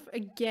half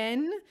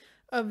again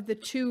of the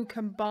two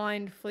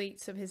combined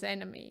fleets of his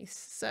enemies.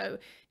 So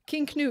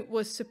King Knut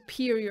was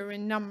superior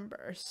in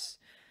numbers.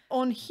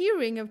 On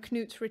hearing of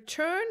Knut's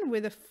return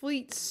with a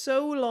fleet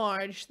so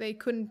large they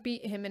couldn't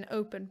beat him in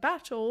open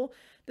battle,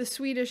 the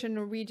Swedish and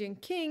Norwegian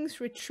kings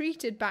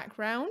retreated back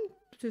round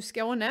to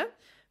Skåne,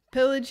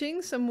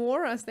 pillaging some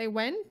more as they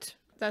went.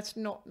 That's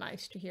not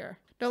nice to hear.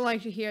 Don't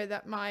like to hear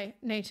that my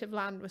native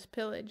land was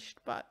pillaged,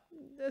 but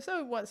so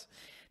it was.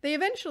 They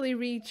eventually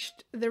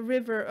reached the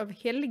river of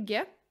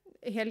Helge,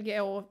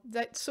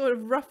 that sort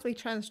of roughly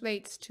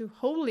translates to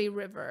Holy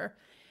River,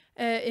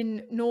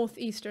 in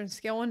northeastern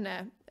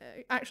Skåne,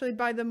 actually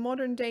by the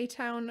modern-day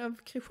town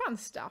of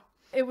Kristianstad.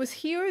 It was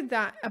here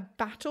that a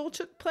battle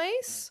took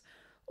place,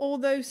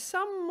 although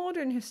some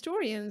modern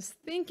historians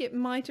think it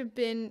might have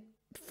been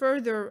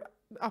further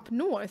up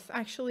north,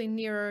 actually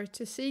nearer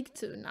to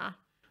Sigtuna.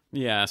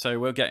 Yeah, so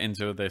we'll get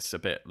into this a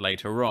bit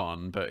later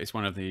on, but it's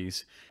one of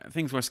these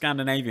things where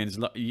Scandinavians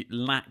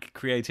lack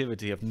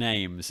creativity of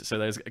names. So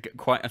there's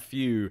quite a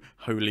few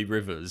holy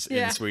rivers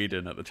in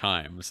Sweden at the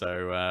time,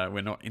 so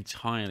we're not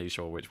entirely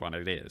sure which one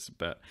it is.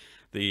 But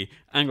the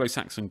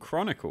Anglo-Saxon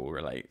Chronicle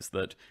relates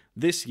that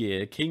this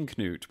year King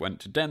Knut went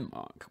to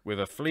Denmark with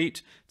a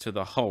fleet to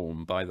the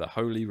Holm by the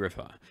Holy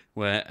River,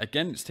 where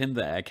against him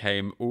there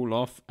came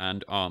Olof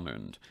and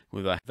Anund,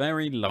 with a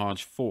very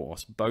large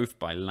force both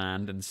by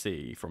land and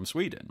sea from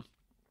Sweden.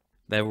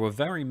 There were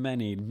very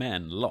many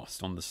men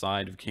lost on the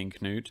side of King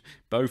Knut,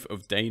 both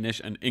of Danish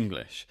and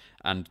English,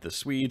 and the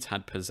Swedes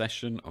had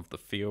possession of the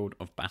field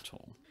of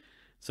battle.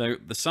 So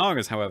the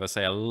sagas, however,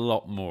 say a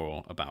lot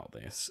more about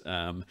this.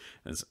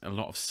 There's a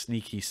lot of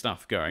sneaky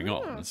stuff going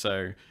on.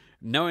 So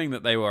knowing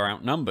that they were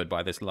outnumbered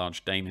by this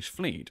large Danish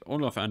fleet,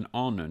 Olof and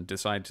Anund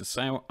decided to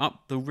sail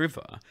up the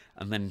river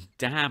and then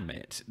dam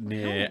it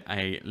near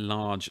a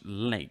large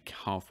lake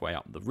halfway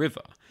up the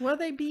river. Were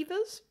they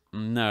beavers?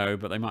 No,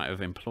 but they might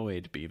have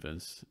employed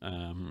beavers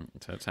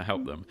to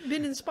help them.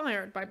 Been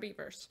inspired by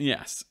beavers.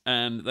 Yes,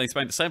 and they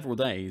spent several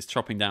days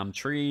chopping down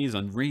trees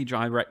and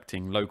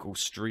redirecting local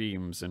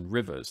streams and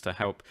rivers to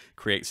help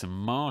create some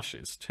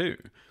marshes too.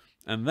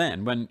 And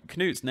then, when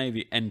Knut's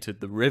navy entered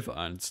the river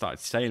and started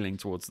sailing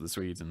towards the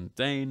Swedes and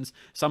Danes,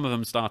 some of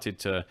them started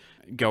to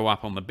go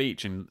up on the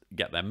beach and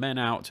get their men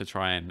out to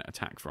try and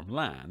attack from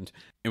land.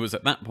 It was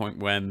at that point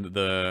when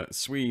the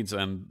Swedes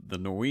and the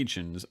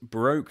Norwegians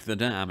broke the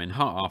dam in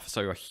half,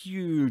 so a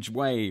huge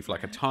wave,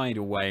 like a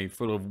tidal wave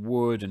full of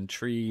wood and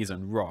trees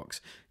and rocks,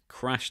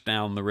 crashed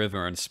down the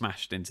river and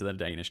smashed into the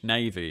Danish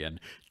navy and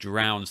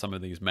drowned some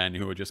of these men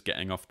who were just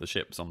getting off the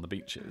ships on the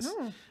beaches.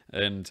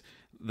 And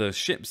the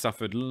ship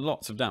suffered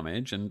lots of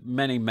damage and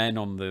many men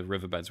on the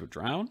riverbeds were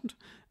drowned.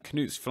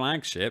 Knut's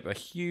flagship, a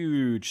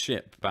huge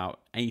ship about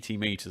 80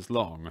 meters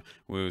long,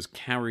 was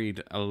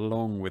carried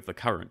along with the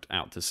current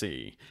out to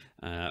sea.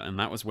 And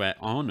that was where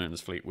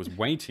Anund's fleet was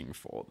waiting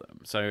for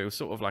them. So it was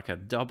sort of like a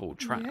double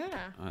trap,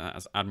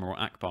 as Admiral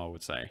Akbar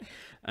would say.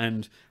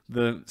 And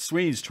the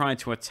Swedes tried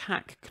to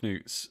attack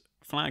Knut's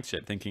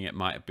flagship, thinking it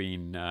might have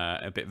been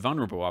a bit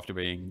vulnerable after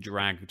being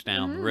dragged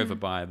down the river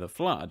by the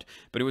flood.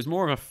 But it was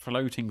more of a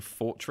floating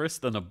fortress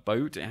than a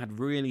boat. It had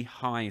really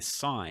high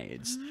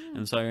sides.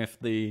 And so if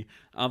the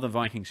other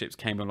Viking ships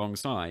came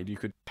alongside, you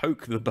could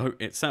poke the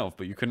boat itself,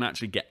 but you couldn't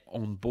actually get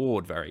on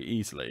board very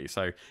easily.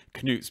 So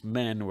Knut's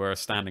men were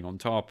standing on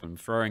top and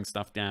throwing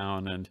stuff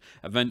down, and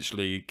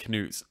eventually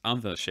Knut's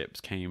other ships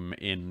came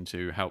in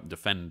to help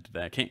defend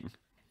their king.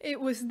 It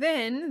was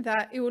then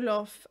that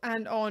Olof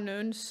and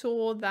Anund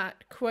saw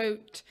that,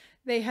 quote,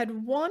 they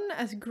had won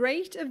as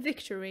great a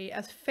victory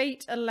as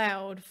fate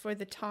allowed for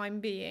the time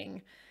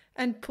being,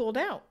 and pulled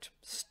out,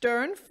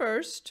 stern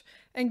first,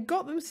 and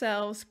got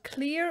themselves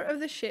clear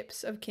of the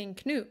ships of King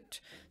Knut,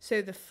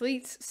 so the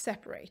fleets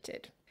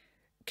separated.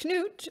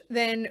 Knut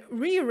then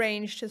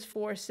rearranged his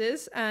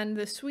forces, and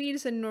the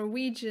Swedes and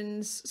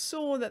Norwegians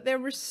saw that there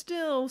were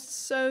still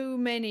so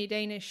many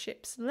Danish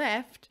ships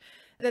left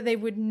that they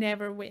would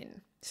never win.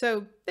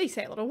 So they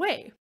sailed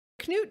away.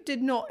 Knut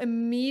did not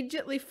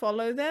immediately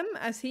follow them,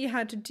 as he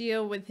had to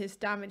deal with his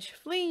damaged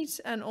fleet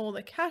and all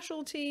the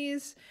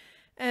casualties.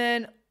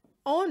 And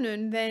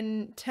Anund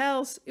then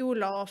tells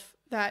Olaf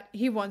that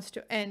he wants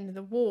to end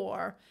the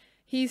war.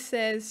 He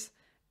says,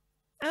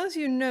 "As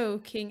you know,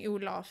 King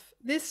Olaf,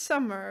 this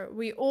summer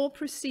we all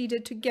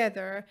proceeded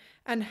together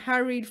and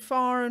harried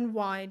far and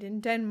wide in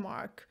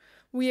Denmark.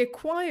 We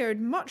acquired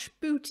much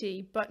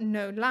booty, but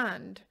no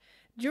land.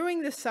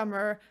 During the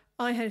summer,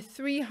 I had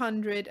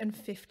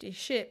 350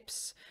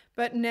 ships,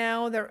 but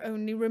now there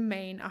only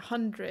remain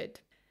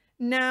 100.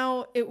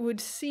 Now it would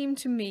seem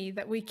to me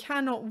that we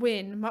cannot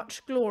win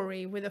much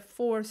glory with a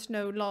force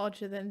no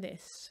larger than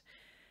this.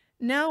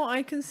 Now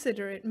I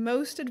consider it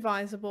most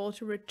advisable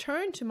to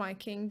return to my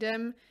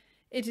kingdom.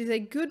 It is a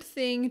good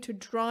thing to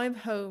drive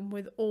home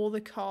with all the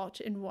cart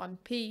in one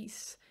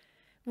piece.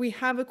 We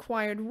have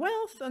acquired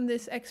wealth on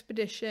this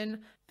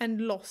expedition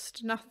and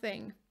lost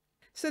nothing.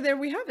 So there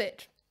we have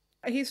it.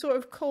 He sort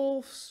of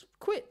calls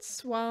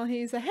quits while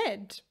he's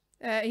ahead.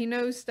 He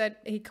knows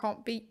that he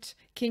can't beat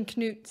King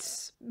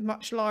Knut's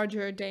much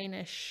larger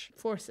Danish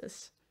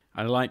forces.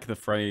 I like the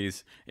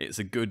phrase, it's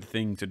a good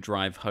thing to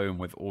drive home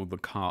with all the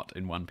cart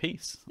in one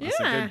piece. That's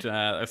a good,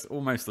 that's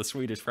almost the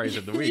Swedish phrase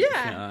of the week.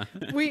 Yeah.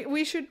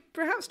 We should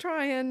perhaps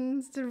try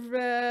and sort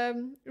of,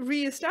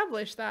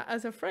 re-establish that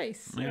as a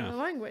phrase in the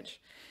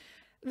language.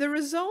 The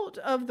result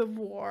of the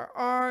war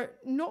are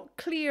not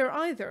clear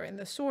either in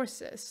the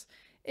sources.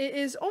 It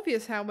is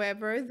obvious,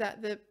 however,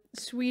 that the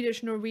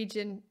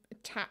Swedish-Norwegian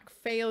attack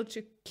failed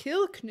to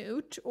kill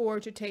Knut or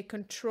to take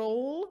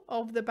control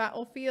of the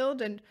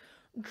battlefield and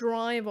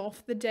drive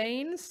off the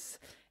Danes.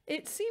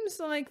 It seems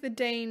like the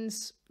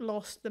Danes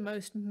lost the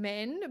most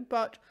men,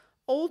 but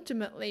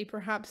ultimately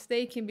perhaps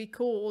they can be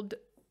called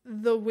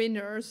the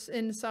winners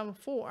in some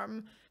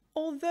form.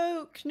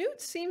 Although Knut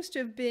seems to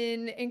have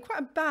been in quite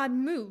a bad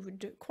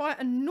mood, quite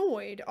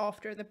annoyed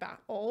after the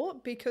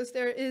battle, because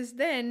there is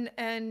then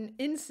an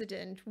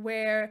incident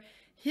where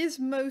his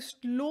most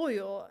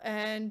loyal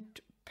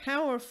and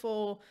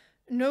powerful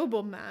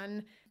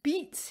nobleman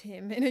beats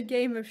him in a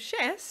game of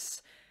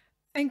chess,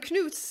 and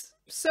Knut's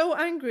so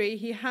angry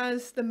he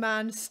has the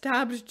man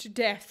stabbed to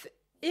death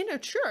in a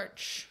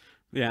church.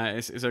 Yeah,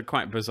 it's a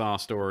quite bizarre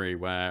story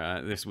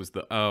where this was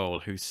the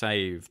Earl who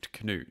saved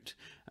Knut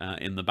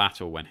in the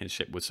battle when his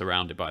ship was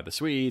surrounded by the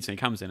Swedes, and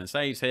he comes in and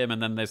saves him,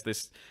 and then there's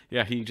this,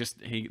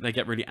 they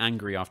get really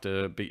angry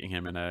after beating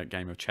him in a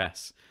game of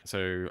chess.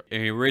 So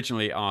he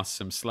originally asked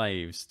some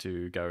slaves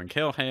to go and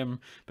kill him,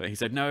 but he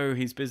said, no,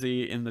 he's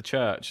busy in the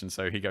church, and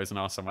so he goes and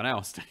asks someone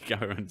else to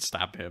go and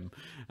stab him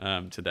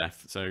to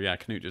death. So yeah,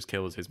 Knut just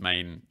kills his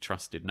main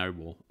trusted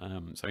noble.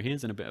 So he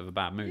is in a bit of a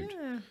bad mood.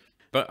 Yeah.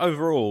 But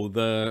overall,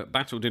 the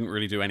battle didn't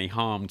really do any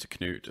harm to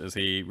Knut, as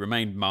he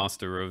remained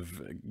master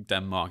of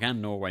Denmark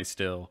and Norway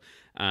still,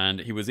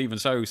 and he was even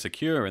so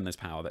secure in this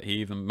power that he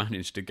even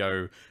managed to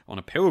go on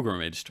a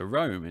pilgrimage to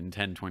Rome in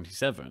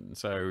 1027,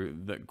 so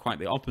quite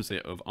the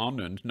opposite of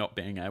Anund not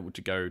being able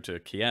to go to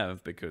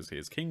Kiev because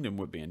his kingdom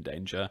would be in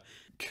danger.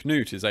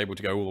 Knut is able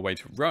to go all the way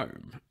to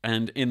Rome,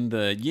 and in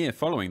the year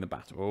following the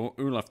battle,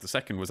 Olof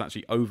II was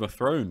actually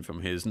overthrown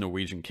from his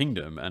Norwegian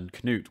kingdom, and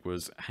Knut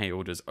was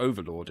hailed as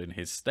overlord in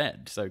his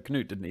stead. So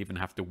Knut didn't even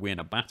have to win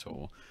a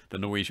battle. The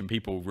Norwegian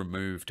people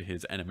removed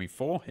his enemy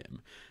for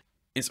him.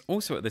 It's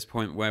also at this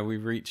point where we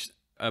reach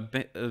a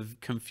bit of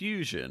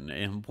confusion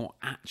in what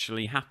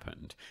actually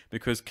happened,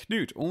 because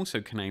Knut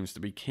also claims to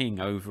be king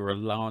over a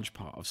large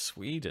part of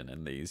Sweden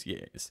in these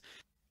years.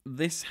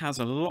 This has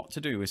a lot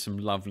to do with some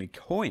lovely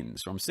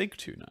coins from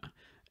Sigtuna.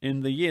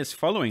 In the years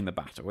following the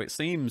battle, it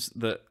seems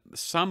that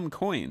some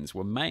coins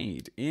were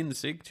made in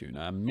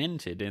Sigtuna,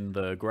 minted in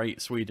the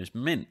great Swedish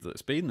mint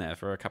that's been there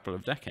for a couple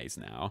of decades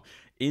now,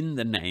 in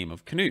the name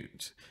of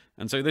Knut.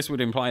 And so this would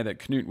imply that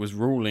Knut was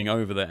ruling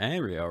over the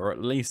area, or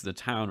at least the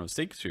town of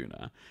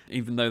Sigtuna,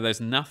 even though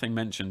there's nothing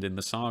mentioned in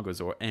the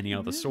sagas or any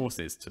other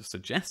sources to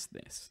suggest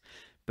this.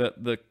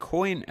 But the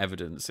coin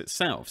evidence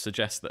itself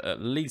suggests that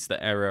at least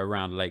the area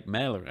around Lake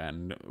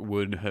Mälaren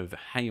would have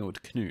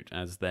hailed Knut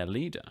as their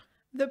leader.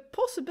 The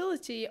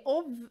possibility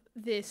of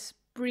this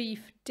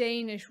brief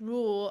Danish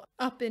rule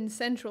up in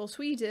central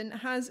Sweden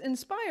has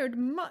inspired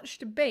much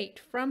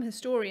debate from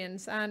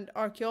historians and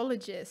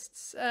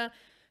archaeologists.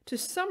 To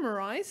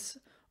summarize,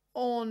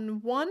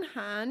 on one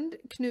hand,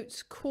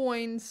 Knut's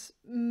coins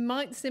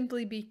might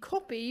simply be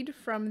copied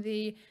from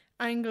the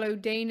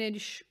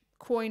Anglo-Danish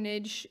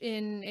coinage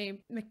in a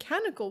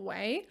mechanical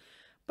way,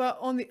 but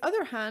on the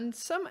other hand,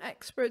 some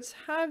experts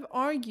have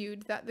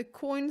argued that the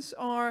coins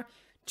are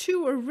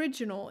too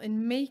original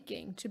in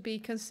making to be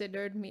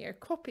considered mere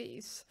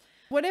copies.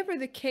 Whatever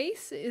the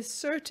case, it is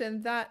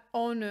certain that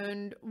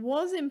Anund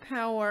was in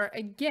power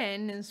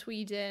again in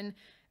Sweden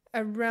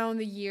around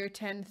the year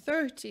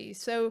 1030,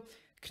 so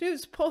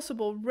Knut's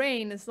possible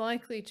reign is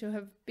likely to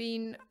have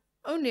been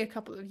only a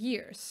couple of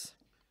years.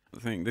 I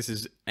think this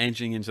is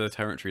edging into the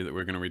territory that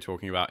we're going to be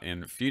talking about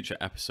in future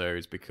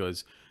episodes,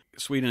 because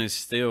Sweden is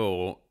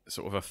still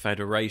sort of a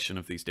federation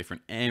of these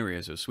different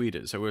areas of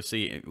Sweden. So we'll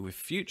see with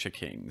future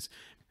kings,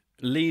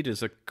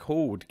 leaders are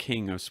called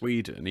King of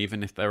Sweden,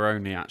 even if they're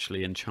only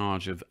actually in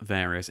charge of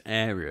various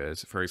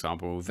areas, for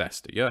example,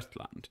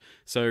 Västergötland.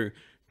 So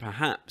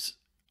perhaps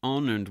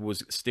Anund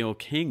was still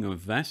king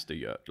of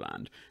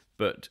Västergötland,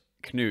 but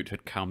Knut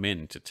had come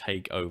in to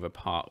take over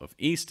part of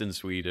eastern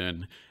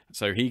Sweden,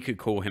 so he could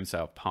call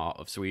himself part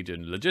of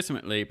Sweden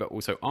legitimately, but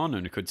also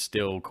Anund could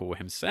still call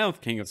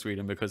himself king of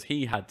Sweden because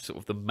he had sort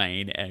of the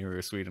main area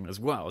of Sweden as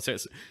well. So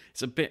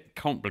it's a bit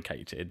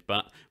complicated,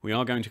 but we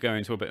are going to go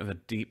into a bit of a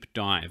deep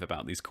dive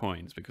about these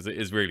coins because it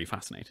is really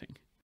fascinating.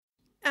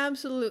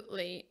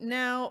 Absolutely.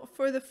 Now,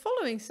 for the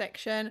following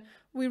section,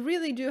 we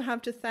really do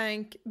have to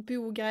thank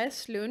Bo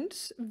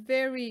Gräslund's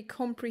very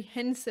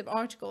comprehensive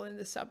article in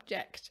the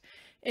subject.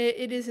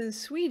 It is in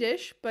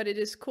Swedish, but it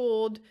is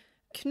called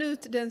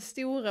Knut den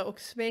store och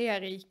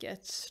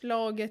Sveariket,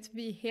 slaget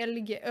vid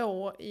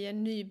Helgeå i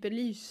en ny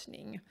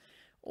belysning.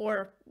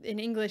 or in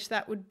English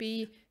that would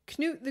be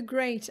Knut the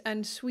Great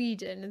and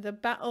Sweden, the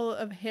Battle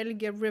of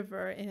Helge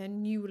River in a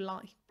New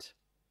Light.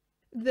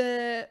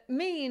 The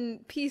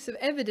main piece of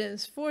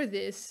evidence for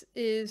this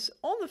is,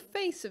 on the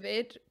face of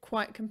it,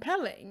 quite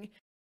compelling.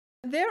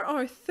 There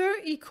are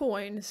 30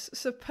 coins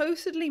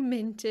supposedly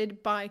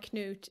minted by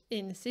Knut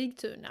in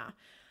Sigtuna.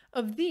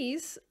 Of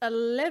these,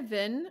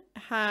 11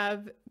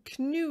 have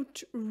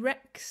Knut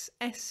Rex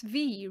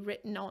SV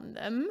written on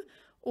them,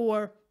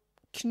 or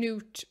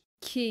Knut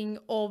King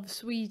of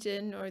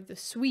Sweden, or the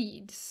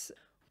Swedes.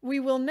 We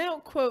will now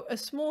quote a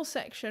small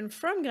section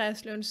from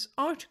Gräslund's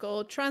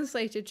article,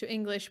 translated to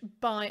English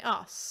by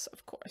us,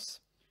 of course.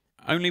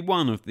 Only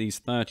one of these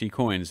 30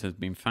 coins has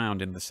been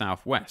found in the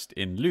southwest,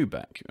 in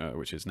Lübeck,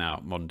 which is now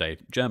modern-day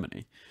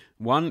Germany.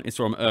 One is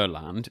from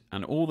Öland,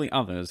 and all the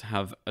others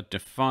have a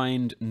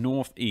defined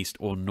northeast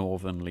or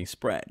northernly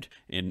spread,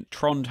 in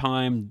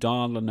Trondheim,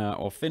 Dalarna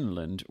or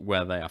Finland,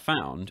 where they are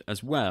found,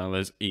 as well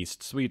as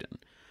East Sweden.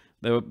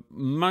 They were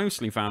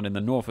mostly found in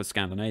the north of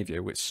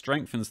Scandinavia, which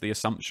strengthens the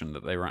assumption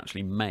that they were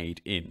actually made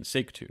in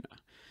Sigtuna.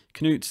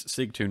 Knut's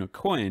Sigtuna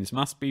coins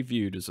must be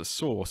viewed as a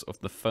source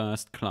of the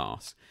first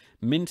class.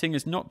 Minting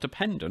is not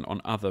dependent on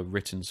other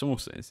written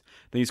sources.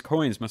 These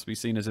coins must be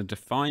seen as a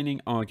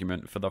defining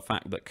argument for the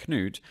fact that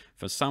Knut,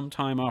 for some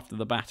time after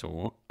the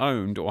battle,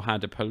 owned or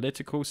had a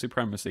political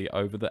supremacy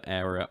over the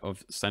area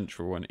of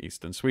central and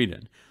eastern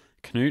Sweden.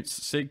 Knut's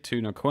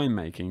Sigtuna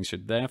coin-making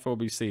should therefore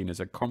be seen as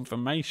a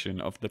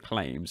confirmation of the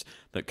claims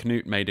that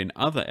Knut made in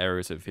other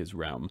areas of his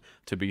realm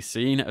to be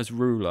seen as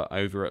ruler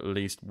over at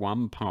least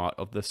one part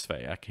of the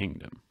Svea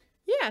kingdom.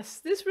 Yes,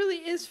 this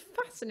really is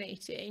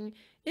fascinating.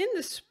 In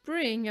the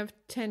spring of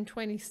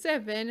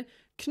 1027,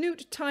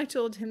 Knut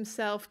titled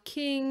himself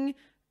king,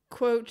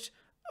 quote,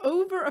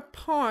 over a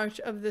part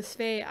of the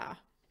Svea.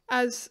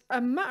 As a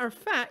matter of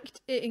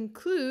fact, it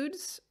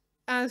includes,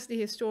 as the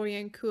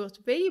historian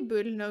Kurt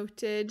Weibull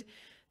noted,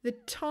 the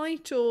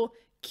title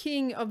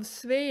King of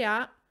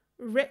Svea,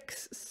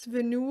 Rex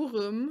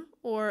Svenorum,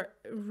 or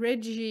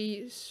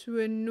Regi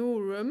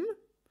Svenorum,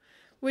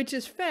 which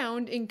is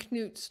found in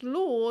Knut's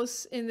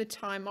laws in the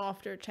time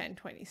after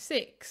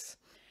 1026.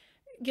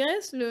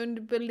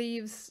 Gräslund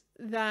believes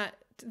that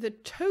the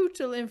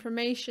total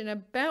information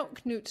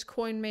about Knut's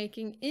coin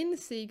making in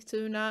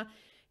Sigtuna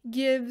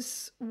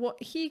gives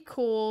what he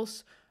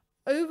calls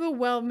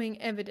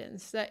overwhelming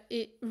evidence that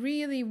it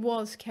really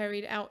was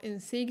carried out in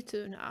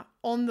Sigtuna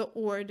on the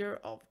order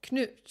of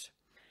Knut.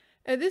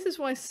 This is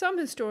why some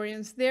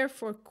historians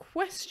therefore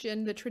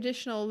question the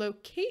traditional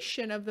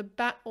location of the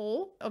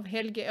Battle of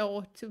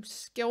Helgeå to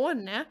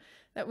Skåne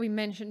that we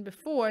mentioned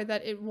before,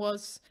 that it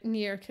was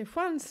near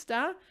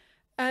Kristianstad,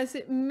 as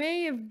it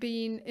may have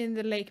been in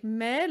the Lake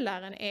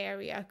Mälaren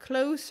area,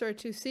 closer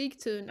to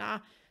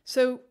Sigtuna,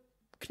 so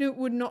Knut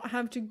would not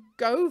have to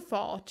go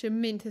far to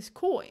mint his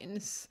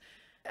coins.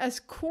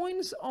 As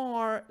coins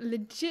are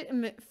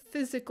legitimate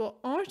physical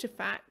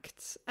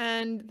artifacts,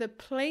 and the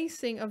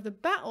placing of the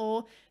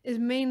battle is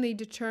mainly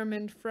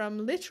determined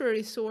from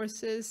literary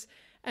sources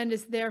and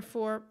is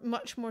therefore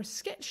much more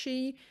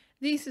sketchy,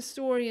 these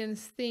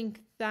historians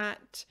think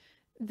that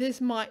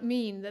this might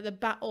mean that the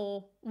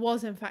battle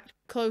was in fact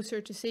closer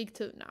to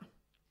Sigtuna.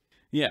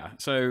 Yeah,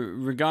 so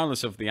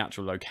regardless of the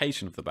actual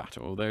location of the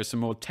battle, there are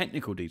some more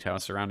technical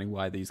details surrounding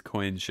why these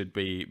coins should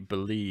be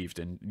believed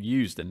and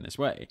used in this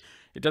way.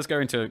 It does go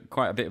into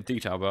quite a bit of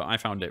detail, but I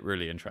found it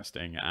really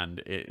interesting, and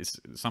it's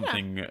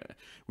something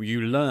where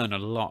you learn a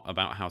lot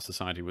about how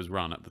society was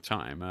run at the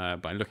time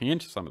by looking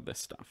into some of this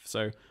stuff.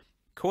 So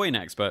coin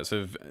experts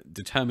have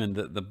determined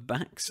that the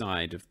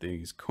backside of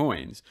these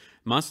coins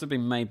must have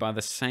been made by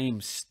the same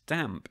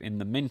stamp in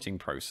the minting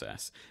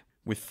process,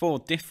 with 4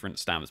 different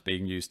stamps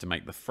being used to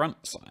make the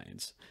front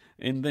sides.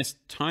 In this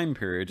time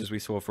period, as we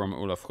saw from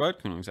Olof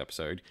Skötkonung's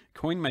episode,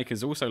 coin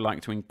makers also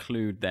like to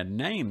include their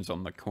names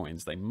on the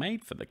coins they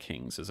made for the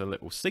kings as a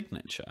little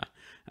signature.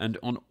 And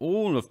on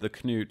all of the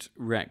Knut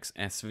Rex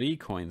SV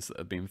coins that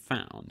have been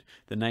found,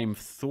 the name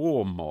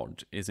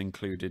Thormod is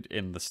included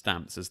in the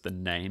stamps as the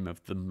name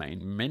of the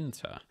main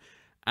minter.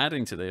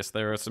 Adding to this,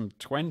 there are some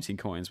 20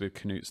 coins with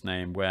Knut's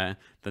name where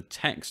the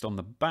text on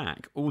the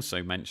back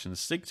also mentions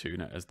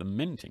Sigtuna as the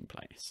minting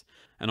place.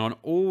 And on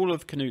all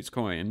of Knut's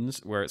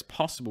coins, where it's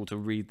possible to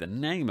read the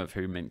name of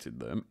who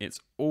minted them, it's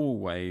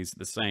always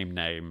the same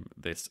name,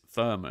 this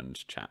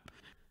Thormund chap.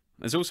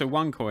 There's also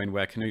one coin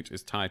where Knut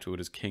is titled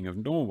as King of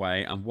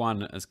Norway and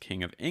one as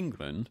King of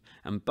England,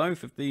 and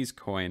both of these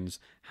coins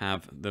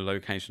have the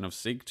location of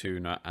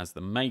Sigtuna as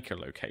the maker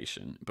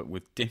location, but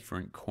with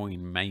different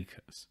coin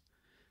makers.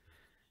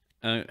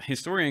 A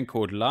historian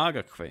called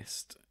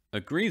Lagerqvist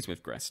agrees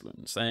with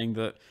Gräslund, saying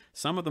that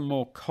some of the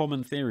more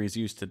common theories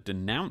used to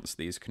denounce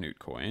these Knut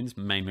coins,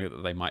 mainly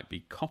that they might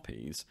be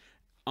copies,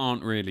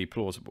 aren't really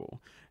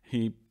plausible.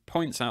 He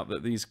points out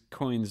that these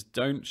coins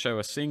don't show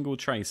a single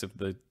trace of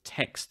the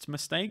text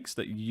mistakes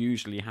that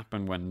usually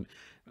happen when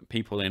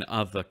people in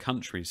other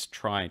countries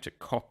try to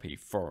copy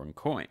foreign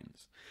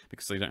coins,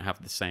 because they don't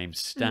have the same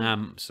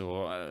stamps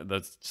or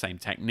the same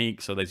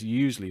technique. So there's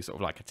usually sort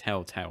of like a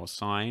telltale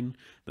sign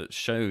that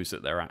shows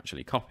that they're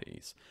actually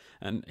copies.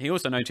 And he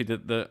also noted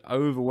that the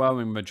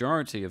overwhelming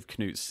majority of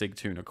Knut's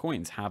Sigtuna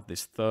coins have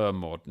this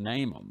Thermod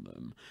name on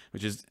them,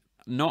 which is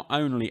not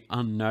only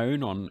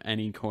unknown on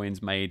any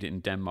coins made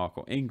in Denmark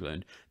or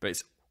England, but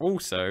it's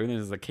also, this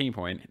is the key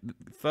point,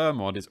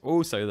 Thermod is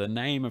also the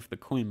name of the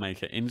coin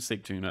maker in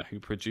Sigtuna who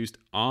produced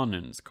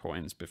Anund's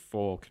coins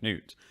before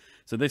Knut.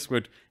 So this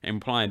would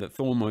imply that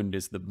Thormund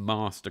is the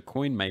master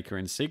coin maker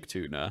in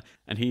Sigtuna,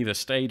 and he either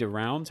stayed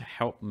around to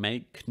help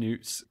make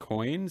Knut's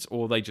coins,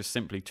 or they just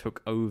simply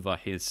took over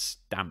his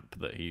stamp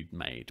that he'd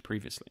made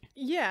previously.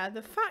 Yeah,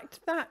 the fact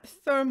that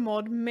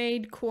Thermod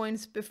made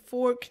coins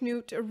before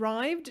Knut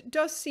arrived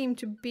does seem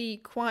to be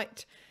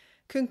quite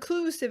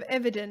conclusive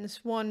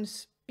evidence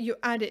once you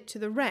add it to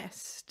the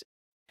rest.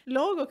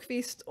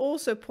 Lagerqvist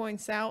also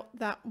points out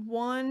that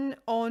one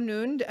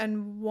Anund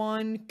and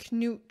one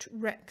Knut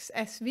Rex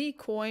SV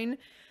coin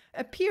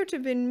appear to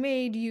have been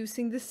made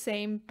using the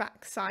same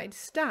backside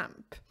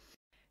stamp.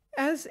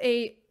 As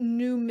a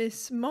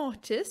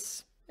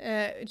numismatist,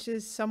 which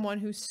is someone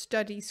who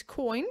studies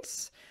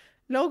coins,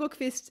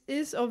 Lagerqvist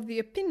is of the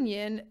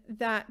opinion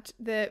that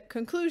the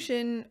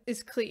conclusion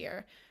is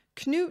clear.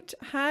 Knut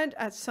had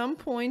at some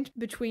point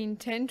between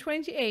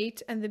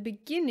 1028 and the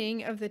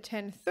beginning of the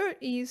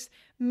 1030s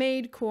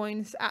made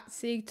coins at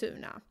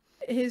Sigtuna.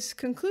 His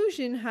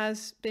conclusion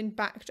has been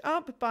backed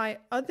up by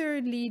other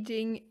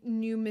leading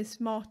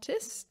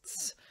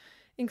numismatists,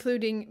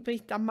 including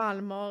Britta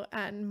Malmer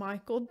and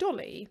Michael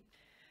Dolly.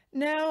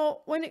 Now,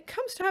 when it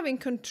comes to having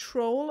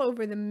control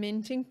over the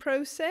minting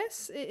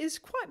process, it is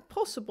quite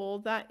possible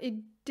that it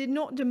did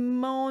not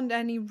demand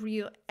any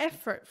real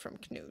effort from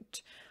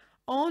Knut.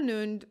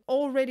 Anund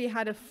already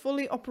had a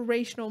fully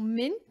operational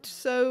mint,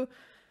 so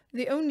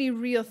the only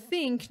real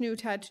thing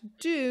Knut had to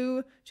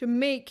do to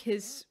make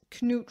his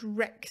Knut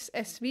Rex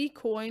SV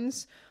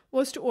coins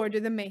was to order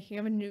the making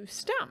of a new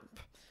stamp.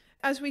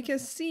 As we can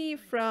see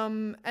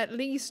from at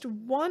least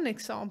one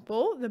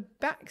example, the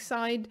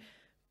backside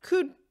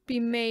could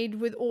be made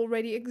with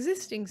already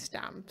existing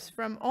stamps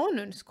from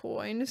Anund's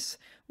coins,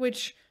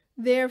 which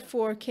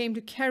therefore came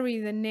to carry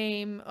the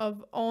name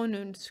of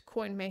Anund's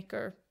coin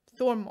maker,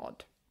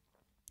 Thormod.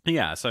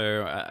 Yeah,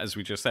 so as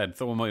we just said,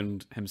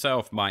 Thormund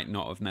himself might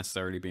not have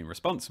necessarily been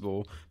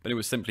responsible, but it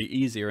was simply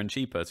easier and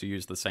cheaper to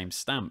use the same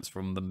stamps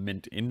from the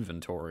mint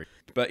inventory.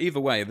 But either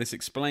way, this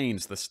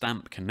explains the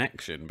stamp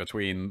connection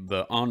between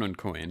the Anund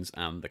coins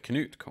and the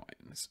Knut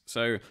coins.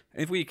 So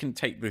if we can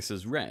take this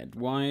as read,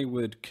 why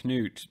would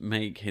Knut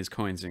make his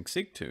coins in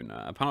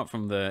Sigtuna, apart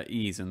from the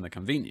ease and the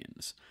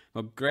convenience?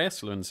 Well,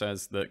 Gräslund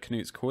says that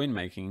Knut's coin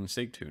making in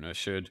Sigtuna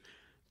should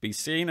be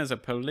seen as a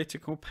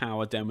political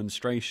power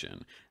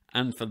demonstration,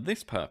 and for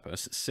this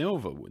purpose,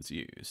 silver was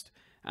used.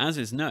 As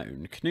is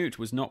known, Knut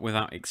was not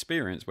without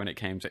experience when it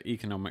came to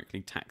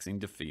economically taxing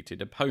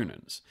defeated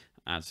opponents,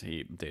 as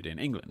he did in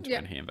England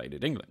when he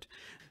invaded England.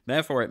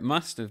 Therefore, it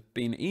must have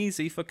been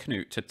easy for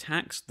Knut to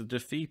tax the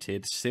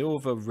defeated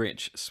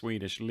silver-rich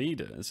Swedish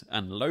leaders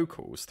and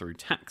locals through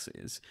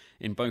taxes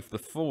in both the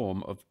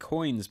form of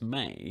coins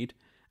made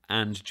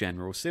and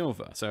general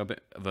silver, so a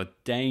bit of a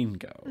Dane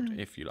gold,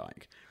 if you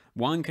like.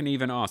 One can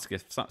even ask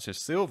if such a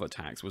silver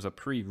tax was a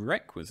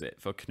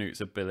prerequisite for Knut's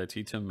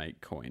ability to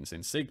make coins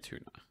in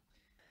Sigtuna.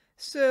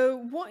 So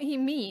what he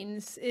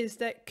means is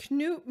that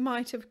Knut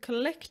might have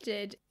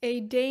collected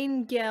a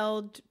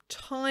Danegeld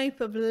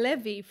type of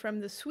levy from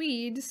the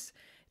Swedes,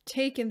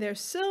 taken their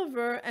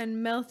silver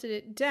and melted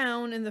it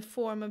down in the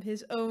form of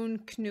his own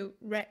Knut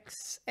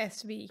Rex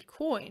SV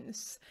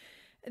coins.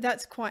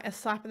 That's quite a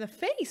slap in the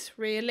face,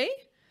 really.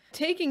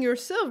 Taking your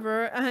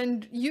silver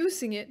and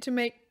using it to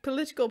make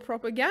political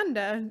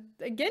propaganda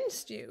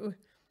against you.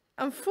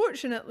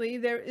 Unfortunately,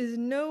 there is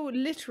no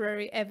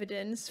literary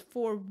evidence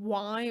for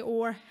why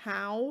or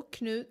how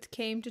Knut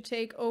came to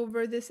take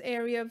over this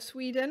area of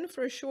Sweden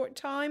for a short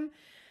time,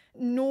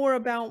 nor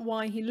about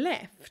why he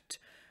left.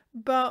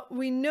 But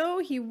we know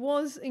he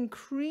was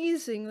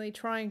increasingly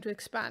trying to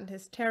expand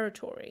his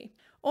territory.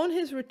 On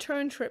his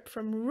return trip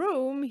from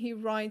Rome, he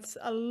writes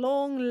a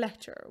long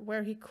letter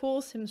where he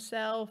calls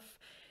himself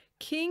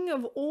King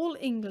of all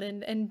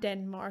England and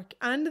Denmark,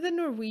 and the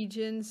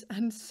Norwegians,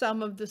 and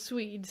some of the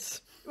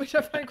Swedes. Which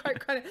I find quite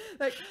kind of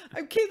like,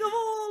 I'm king of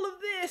all of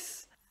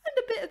this,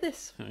 and a bit of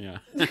this. Yeah.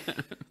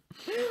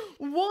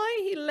 Why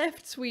he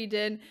left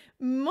Sweden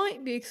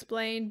might be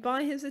explained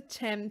by his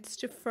attempts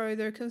to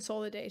further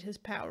consolidate his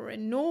power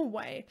in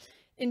Norway.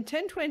 In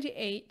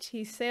 1028,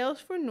 he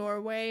sails for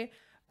Norway,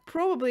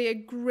 probably a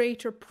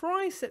greater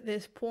price at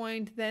this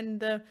point than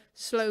the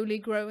slowly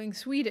growing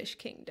Swedish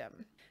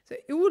kingdom. So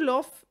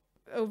Olof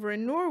over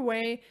in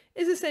Norway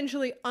is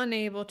essentially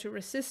unable to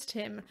resist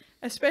him,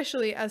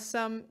 especially as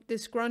some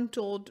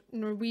disgruntled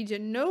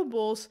Norwegian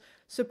nobles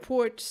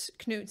support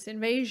Knut's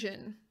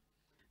invasion.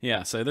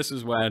 Yeah, so this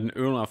is when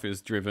Olaf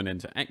is driven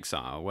into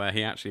exile, where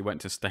he actually went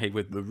to stay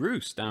with the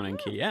Rus down in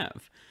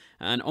Kiev.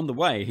 And on the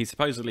way, he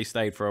supposedly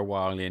stayed for a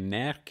while in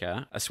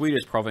Närke, a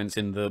Swedish province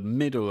in the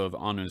middle of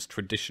Anund's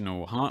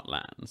traditional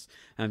heartlands.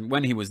 And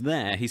when he was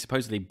there, he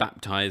supposedly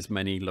baptized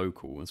many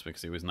locals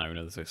because he was known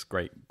as this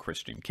great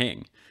Christian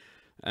king.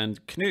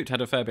 And Knut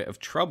had a fair bit of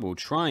trouble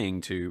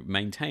trying to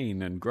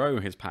maintain and grow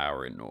his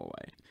power in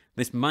Norway.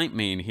 This might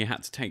mean he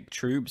had to take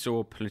troops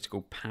or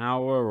political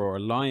power or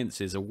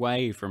alliances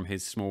away from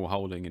his small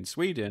holding in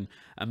Sweden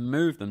and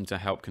move them to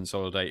help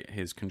consolidate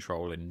his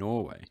control in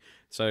Norway.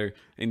 So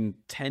in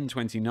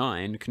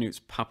 1029, Knut's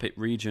puppet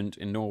regent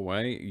in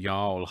Norway,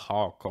 Jarl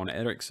Håkon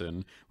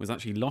Eriksson, was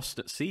actually lost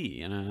at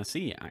sea in a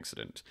sea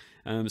accident.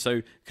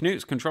 So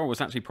Knut's control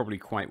was actually probably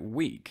quite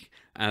weak,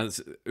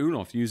 as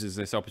Olof uses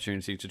this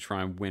opportunity to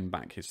try and win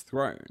back his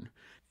throne.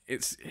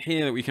 It's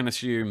here that we can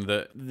assume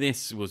that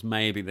this was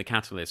maybe the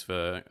catalyst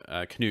for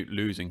Knut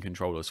losing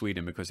control of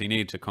Sweden, because he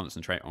needed to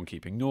concentrate on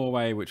keeping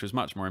Norway, which was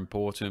much more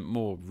important,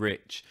 more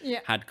rich,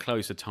 had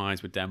closer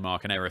ties with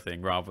Denmark and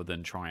everything, rather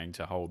than trying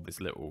to hold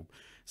this little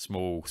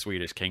small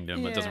Swedish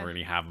kingdom that doesn't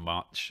really have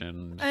much.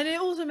 And it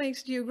also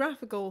makes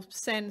geographical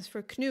sense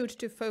for Knut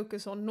to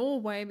focus on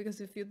Norway,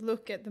 because if you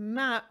look at the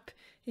map,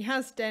 he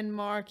has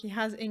Denmark, he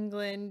has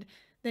England.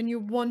 Then you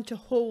want to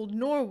hold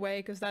Norway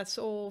because that's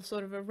all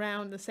sort of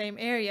around the same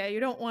area.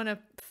 You don't want to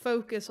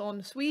focus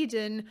on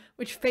Sweden,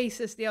 which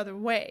faces the other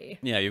way.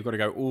 Yeah, you've got to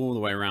go all the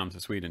way around to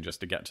Sweden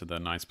just to get to the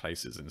nice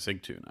places in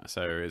Sigtuna.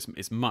 So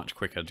it's much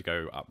quicker to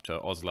go up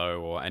to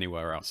Oslo or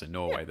anywhere else in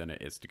Norway than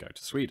it is to go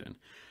to Sweden.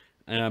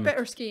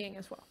 Better skiing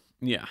as well.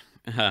 Yeah.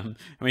 And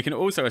we can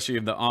also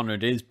assume that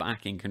Anund is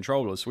back in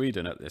control of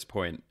Sweden at this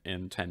point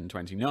in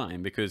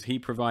 1029, because he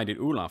provided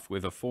Olaf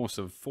with a force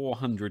of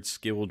 400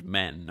 skilled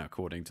men,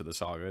 according to the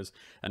sagas.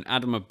 And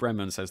Adam of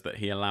Bremen says that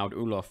he allowed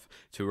Olaf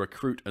to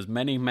recruit as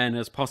many men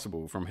as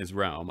possible from his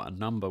realm, a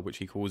number which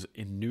he calls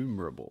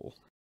innumerable.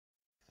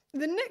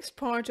 The next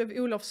part of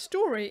Olaf's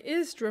story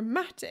is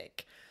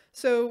dramatic,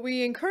 so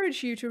we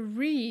encourage you to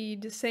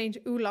read Saint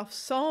Olaf's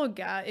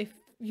saga if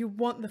you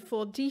want the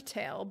full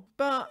detail.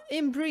 But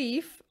in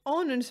brief,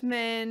 Anund's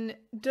men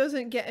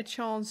doesn't get a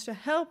chance to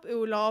help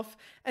Olaf,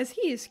 as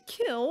he is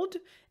killed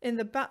in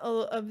the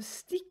Battle of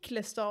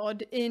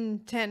Stiklestad in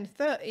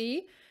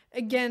 1030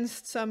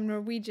 against some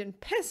Norwegian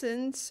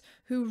peasants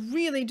who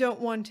really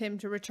don't want him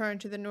to return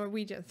to the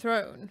Norwegian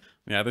throne.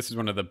 Yeah, this is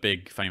one of the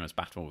big famous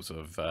battles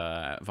of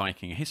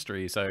Viking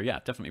history, so yeah,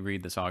 definitely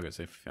read the sagas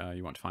if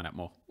you want to find out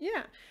more.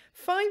 Yeah.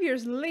 5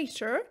 years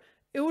later,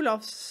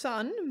 Olaf's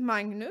son,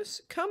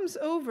 Magnus, comes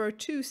over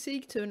to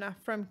Sigtuna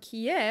from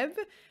Kiev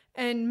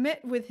and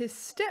met with his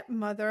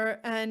stepmother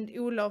and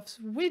Olaf's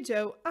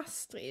widow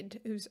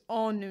Astrid, who's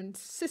Anund's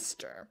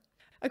sister.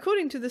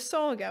 According to the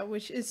saga,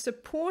 which is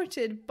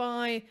supported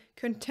by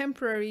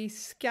contemporary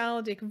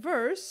skaldic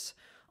verse,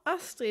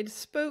 Astrid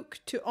spoke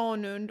to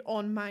Anund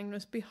on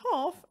Magnus'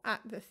 behalf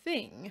at the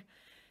Thing.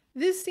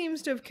 This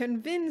seems to have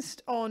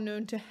convinced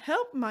Anund to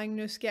help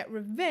Magnus get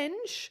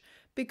revenge,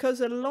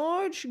 because a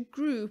large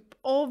group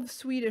of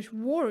Swedish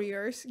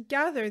warriors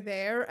gather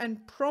there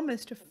and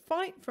promise to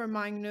fight for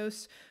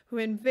Magnus, who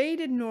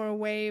invaded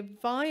Norway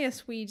via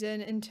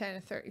Sweden in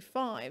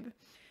 1035.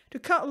 To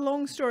cut a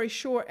long story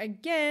short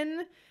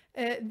again,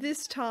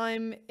 this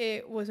time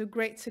it was a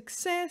great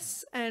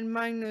success, and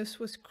Magnus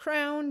was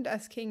crowned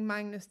as King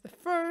Magnus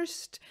I,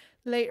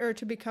 later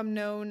to become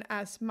known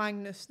as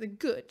Magnus the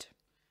Good.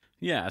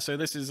 Yeah, so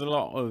this is a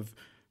lot of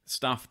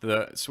stuff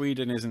that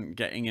Sweden isn't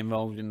getting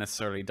involved in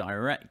necessarily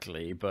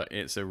directly, but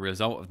it's a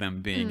result of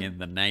them being in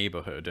the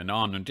neighborhood. And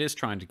Anund is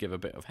trying to give a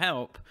bit of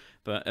help,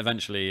 but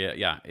eventually,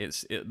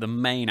 the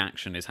main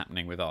action is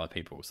happening with other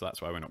people, so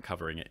that's why we're not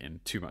covering it in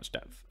too much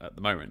depth at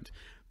the moment.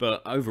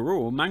 But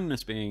overall,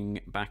 Magnus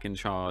being back in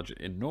charge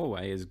in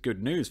Norway is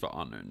good news for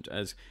Anund,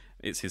 as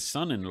it's his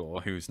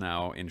son-in-law who's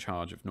now in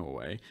charge of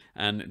Norway,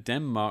 and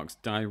Denmark's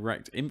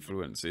direct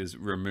influence is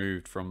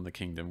removed from the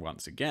kingdom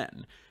once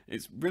again.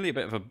 It's really a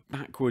bit of a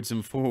backwards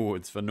and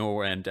forwards for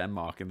Norway and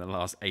Denmark in the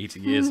last 80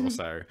 years or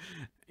so.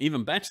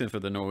 Even better for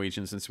the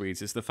Norwegians and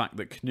Swedes is the fact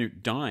that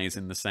Knut dies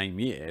in the same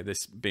year,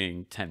 this being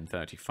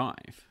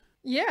 1035.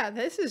 Yeah,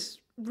 this is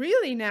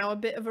really now a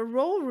bit of a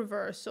role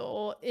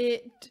reversal.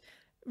 It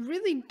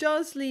really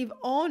does leave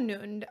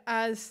Anund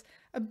as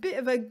a bit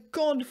of a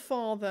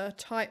godfather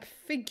type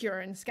figure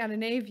in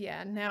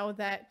Scandinavia now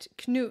that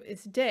Knut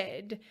is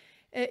dead.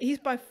 He's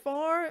by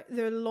far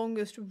the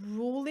longest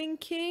ruling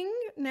king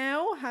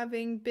now,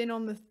 having been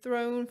on the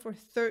throne for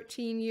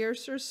 13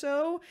 years or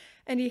so,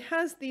 and he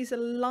has these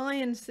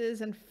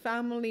alliances and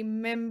family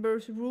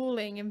members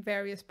ruling in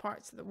various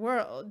parts of the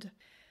world.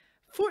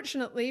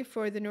 Fortunately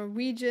for the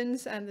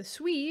Norwegians and the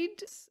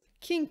Swedes,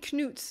 King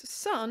Knut's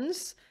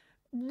sons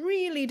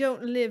really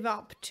don't live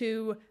up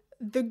to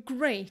the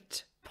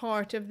great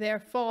part of their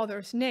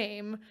father's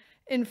name.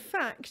 In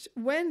fact,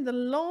 when the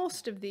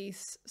last of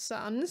these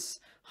sons,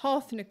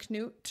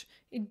 Knut,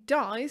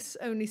 dies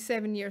only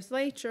 7 years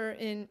later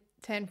in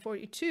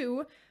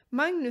 1042,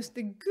 Magnus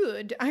the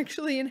Good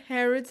actually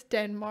inherits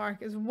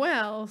Denmark as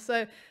well.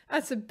 So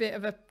that's a bit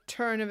of a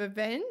turn of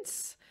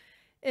events.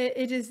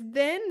 It is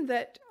then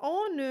that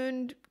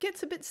Anund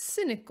gets a bit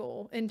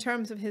cynical in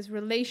terms of his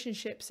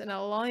relationships and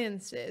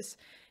alliances.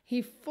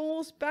 He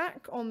falls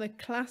back on the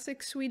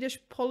classic Swedish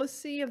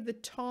policy of the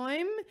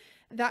time,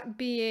 that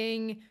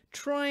being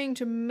trying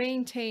to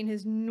maintain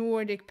his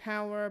Nordic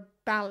power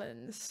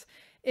balance.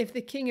 If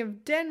the King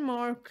of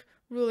Denmark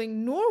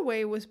ruling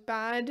Norway was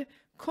bad,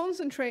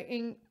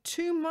 concentrating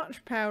too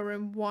much power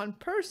in one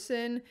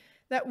person,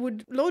 that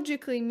would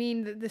logically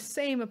mean that the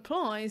same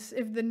applies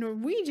if the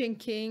Norwegian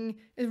king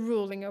is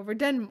ruling over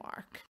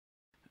Denmark.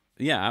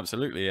 Yeah,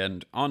 absolutely.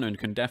 And Anund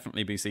can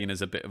definitely be seen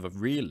as a bit of a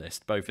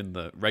realist, both in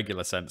the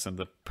regular sense and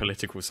the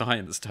political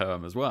science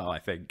term as well, I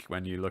think,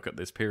 when you look at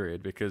this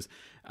period, because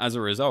as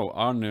a result,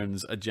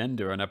 Anund's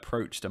agenda and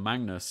approach to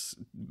Magnus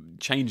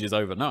changes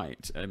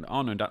overnight. And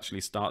Anund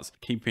actually starts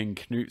keeping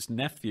Knut's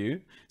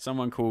nephew,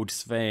 someone called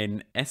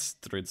Svein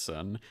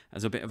Estridsson,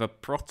 as a bit of a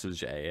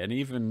protege, and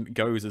even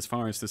goes as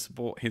far as to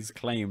support his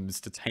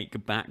claims to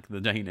take back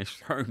the Danish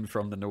throne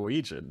from the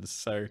Norwegians.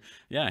 So,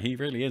 yeah, he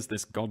really is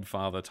this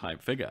godfather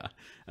type figure.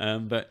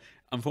 But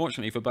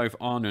unfortunately for both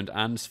Anund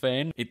and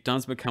Svein, it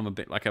does become a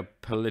bit like a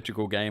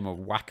political game of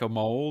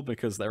whack-a-mole,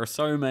 because there are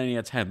so many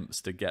attempts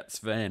to get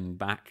Svein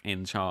back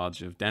in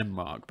charge of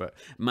Denmark, but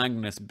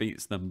Magnus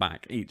beats them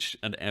back each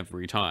and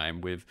every time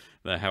with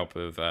the help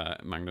of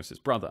Magnus's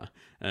brother.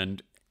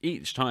 And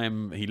each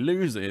time he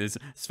loses,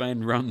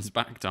 Svein runs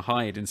back to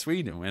hide in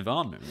Sweden with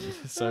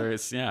Anund. So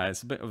it's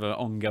a bit of an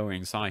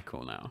ongoing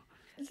cycle now.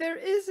 There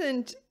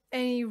isn't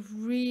any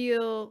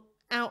real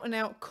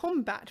out-and-out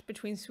combat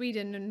between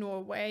Sweden and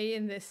Norway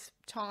in this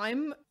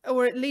time,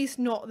 or at least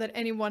not that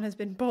anyone has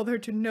been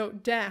bothered to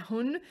note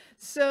down.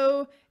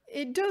 So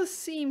it does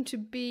seem to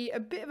be a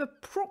bit of a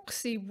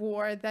proxy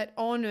war that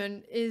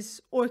Anund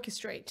is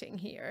orchestrating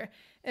here.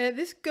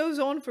 This goes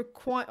on for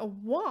quite a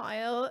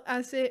while,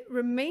 as it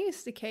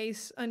remains the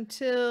case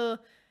until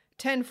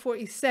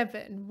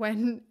 1047,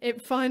 when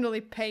it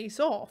finally pays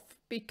off,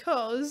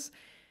 because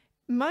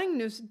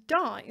Magnus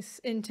dies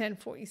in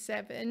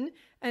 1047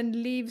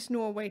 and leaves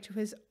Norway to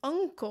his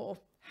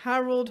uncle,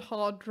 Harald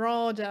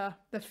Hardrada,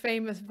 the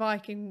famous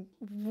Viking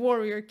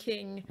warrior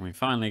king. We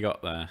finally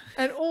got there.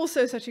 And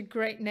also such a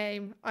great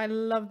name. I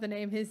love the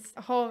name. His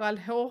Harald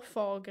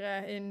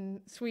Hårfagre in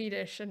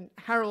Swedish and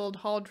Harald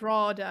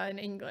Hardrada in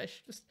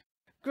English. Just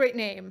great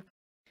name.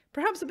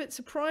 Perhaps a bit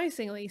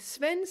surprisingly,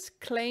 Sven's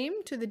claim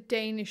to the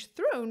Danish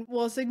throne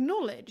was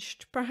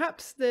acknowledged.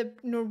 Perhaps the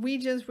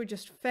Norwegians were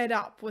just fed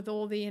up with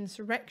all the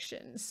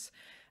insurrections.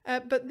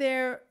 But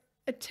their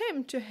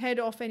attempt to head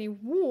off any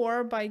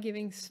war by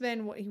giving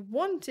Sven what he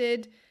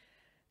wanted,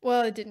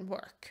 well, it didn't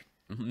work.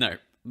 No.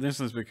 This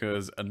is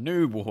because a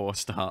new war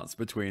starts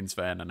between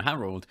Sven and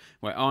Harald,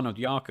 where Anund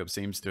Jakob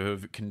seems to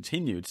have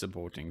continued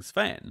supporting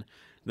Sven.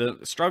 The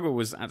struggle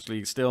was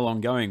actually still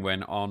ongoing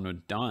when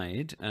Anund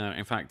died.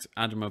 In fact,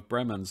 Adam of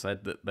Bremen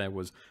said that there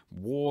was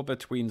war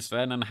between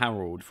Sven and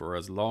Harald for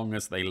as long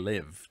as they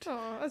lived.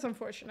 Oh, that's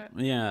unfortunate.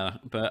 Yeah,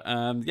 but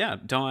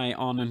die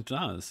Anund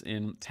does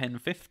in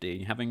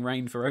 1050, having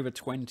reigned for over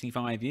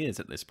 25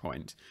 years at this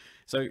point.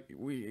 So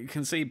we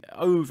can see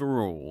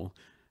overall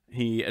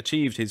he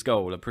achieved his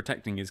goal of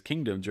protecting his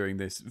kingdom during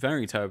this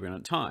very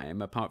turbulent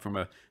time, apart from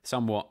a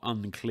somewhat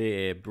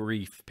unclear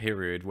brief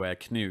period where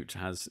Knut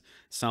has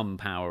some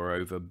power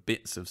over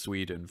bits of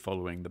Sweden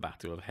following the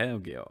Battle of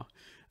Helgeå.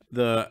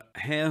 The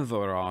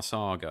Hervarar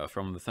saga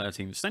from the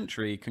 13th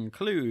century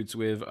concludes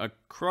with a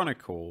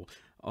chronicle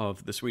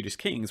of the Swedish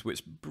kings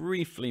which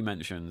briefly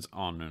mentions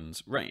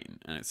Anund's reign,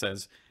 and it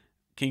says,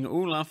 King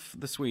Olaf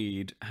the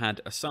Swede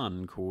had a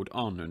son called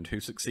Anund who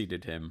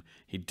succeeded him.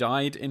 He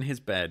died in his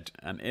bed,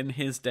 and in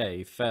his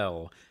day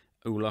fell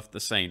Olaf the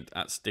Saint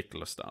at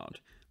Stiklestad.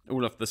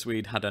 Olaf the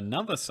Swede had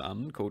another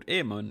son called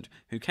Emund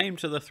who came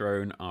to the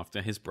throne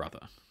after his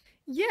brother.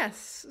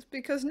 Yes,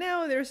 because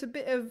now there's a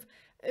bit of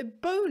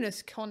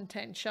bonus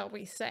content, shall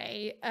we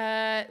say.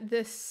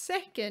 The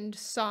second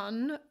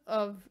son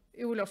of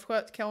Olof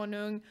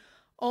Skötkonung,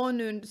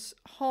 Anund's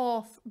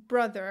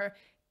half-brother,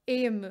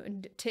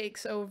 Emund,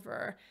 takes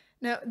over.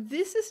 Now,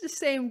 this is the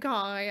same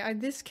guy,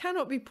 this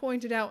cannot be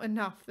pointed out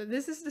enough, that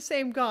this is the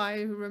same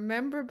guy who,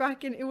 remember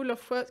back in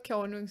Olof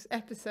Skötkonung's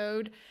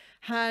episode,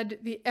 had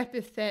the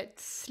epithet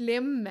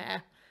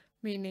Slimme,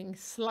 meaning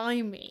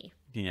slimy.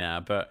 Yeah,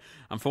 but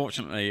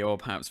unfortunately, or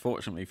perhaps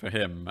fortunately for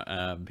him,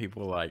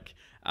 people like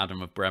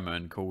Adam of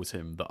Bremen calls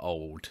him the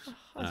Old.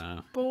 Oh,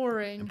 that's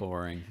boring.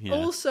 Boring, yeah.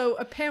 Also,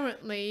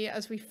 apparently,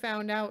 as we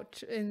found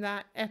out in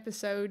that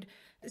episode,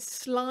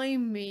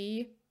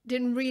 slimy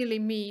didn't really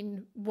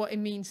mean what it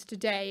means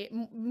today. It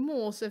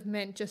more sort of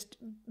meant just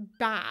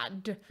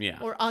bad,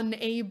 or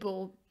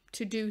unable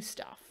to do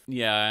stuff.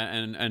 Yeah,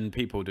 and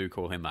people do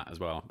call him that as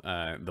well,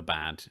 the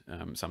bad.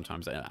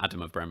 Sometimes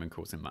Adam of Bremen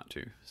calls him that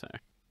too. So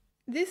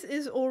This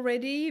is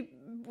already,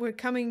 we're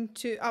coming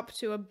up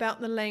to about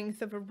the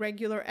length of a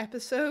regular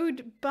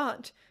episode,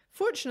 but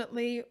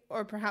fortunately,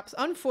 or perhaps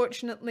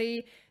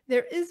unfortunately,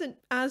 there isn't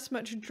as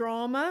much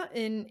drama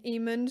in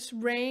Emund's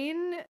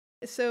reign,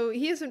 so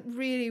he isn't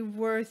really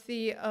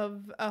worthy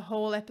of a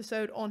whole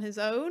episode on his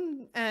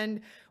own,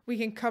 and we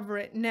can cover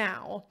it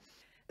now.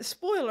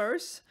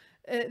 Spoilers,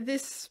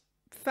 this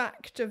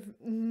fact of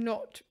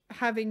not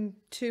having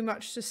too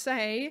much to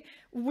say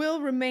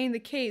will remain the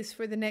case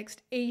for the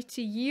next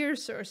 80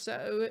 years or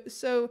so.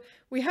 So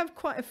we have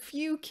quite a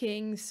few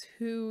kings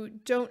who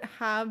don't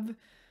have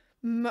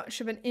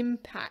much of an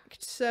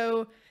impact.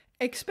 So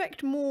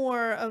expect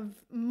more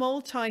of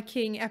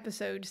multi-king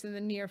episodes in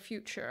the near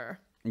future.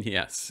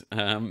 Yes,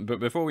 but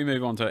before we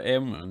move on to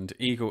Emund,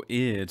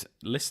 eagle-eared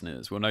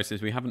listeners will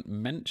notice we haven't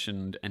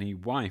mentioned any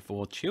wife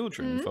or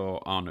children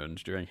for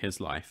Anund during his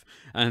life,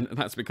 and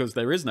that's because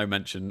there is no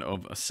mention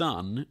of a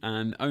son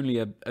and only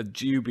a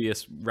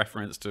dubious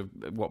reference to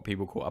what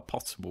people call a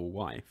possible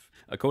wife.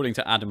 According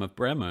to Adam of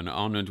Bremen,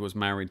 Anund was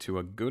married to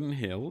a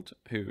Gunhild,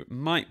 who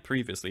might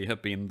previously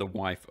have been the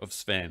wife of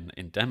Sven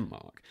in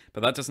Denmark,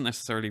 but that doesn't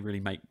necessarily really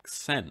make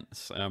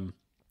sense.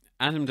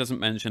 Adam doesn't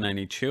mention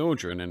any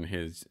children in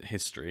his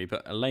history,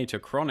 but a later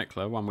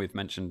chronicler, one we've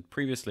mentioned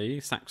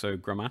previously, Saxo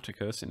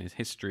Grammaticus, in his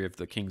History of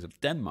the Kings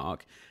of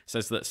Denmark,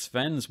 says that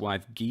Sven's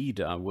wife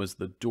Gyda was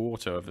the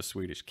daughter of a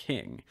Swedish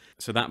king.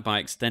 So that, by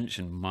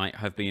extension, might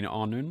have been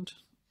Anund.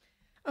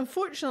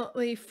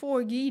 Unfortunately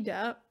for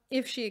Gyda,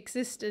 if she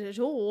existed at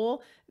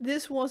all,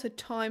 this was a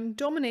time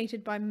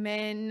dominated by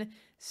men,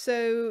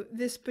 so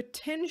this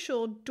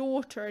potential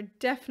daughter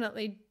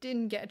definitely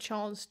didn't get a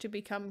chance to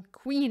become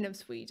Queen of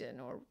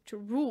Sweden or to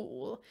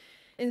rule.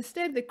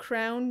 Instead, the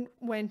crown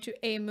went to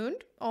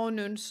Emund,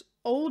 Anund's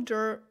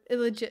older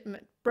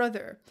illegitimate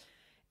brother.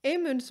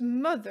 Emund's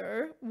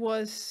mother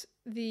was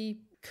the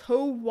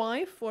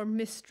co-wife or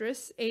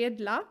mistress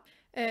Edla,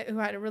 who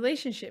had a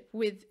relationship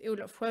with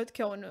Olof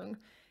Skötkonung.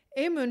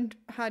 Emund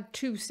had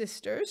two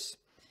sisters,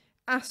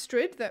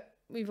 Astrid, that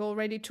we've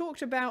already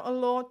talked about a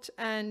lot,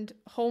 and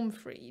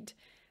Holmfrid.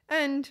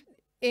 And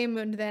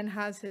Emund then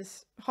has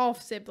his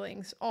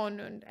half-siblings,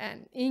 Anund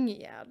and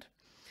Ingegerd.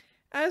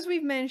 As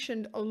we've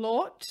mentioned a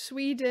lot,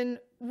 Sweden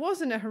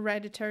wasn't a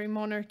hereditary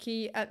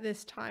monarchy at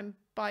this time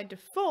by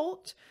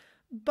default,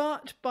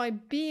 but by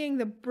being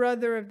the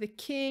brother of the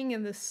king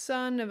and the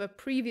son of a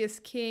previous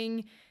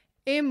king,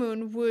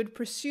 Emund would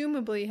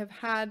presumably have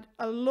had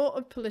a lot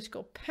of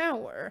political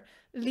power,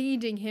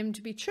 leading him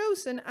to be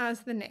chosen as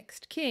the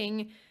next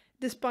king,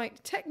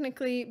 despite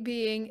technically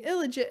being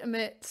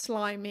illegitimate,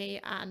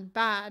 slimy, and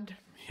bad.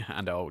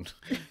 And old.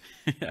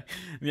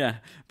 yeah,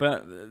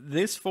 but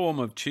this form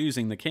of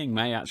choosing the king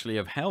may actually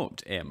have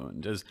helped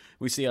Emund, as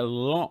we see a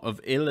lot of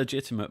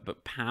illegitimate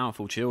but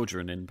powerful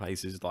children in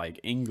places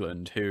like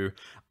England who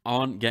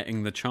aren't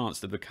getting the chance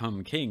to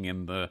become king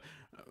in the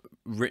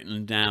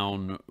written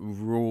down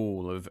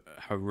rule of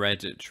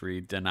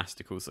hereditary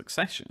dynastical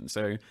succession.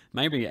 So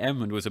maybe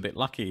Emund was a bit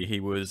lucky he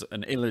was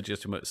an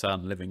illegitimate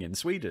son living in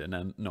Sweden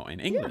and not in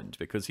England,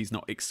 because he's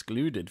not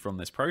excluded from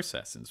this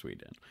process in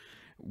Sweden.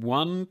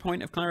 One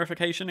point of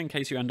clarification, in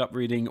case you end up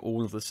reading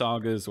all of the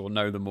sagas or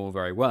know them all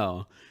very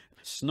well,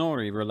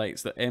 Snorri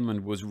relates that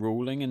Emund was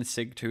ruling in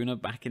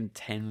Sigtuna back in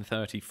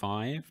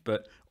 1035,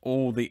 but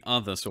all the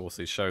other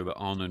sources show that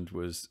Anund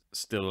was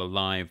still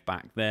alive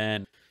back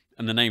then.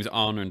 And the names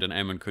Anund and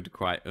Emund could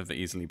quite have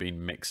easily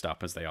been mixed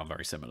up, as they are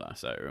very similar.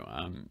 So,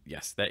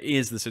 yes, there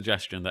is the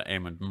suggestion that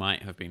Emund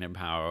might have been in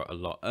power a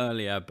lot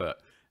earlier, but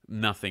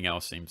nothing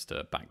else seems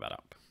to back that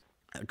up.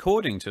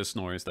 According to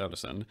Snorri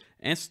Sturluson,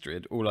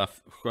 Estrid,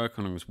 Olof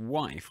Skötkonung's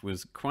wife,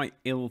 was quite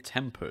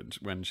ill-tempered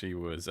when she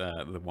was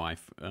the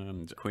wife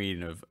and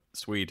queen of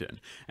Sweden,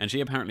 and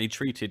she apparently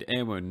treated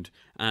Emund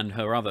and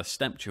her other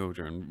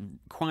stepchildren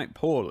quite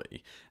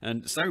poorly,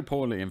 and so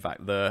poorly, in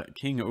fact, that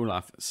King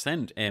Olaf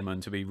sent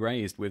Emund to be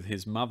raised with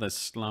his mother's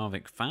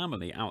Slavic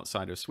family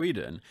outside of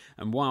Sweden,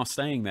 and while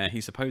staying there, he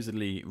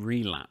supposedly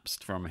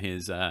relapsed from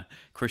his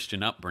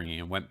Christian upbringing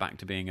and went back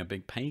to being a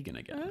big pagan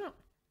again. Oh.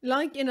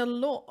 Like in a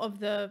lot of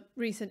the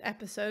recent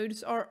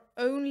episodes, our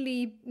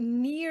only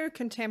near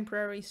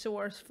contemporary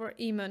source for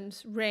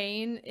Emund's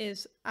reign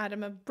is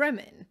Adam of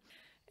Bremen.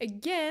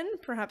 Again,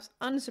 perhaps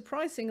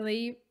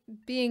unsurprisingly,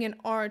 being an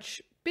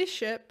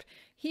archbishop,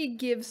 he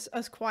gives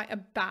us quite a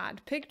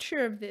bad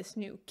picture of this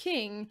new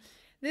king.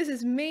 This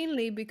is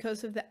mainly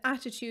because of the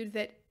attitude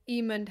that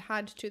Emund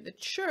had to the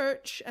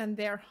church and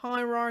their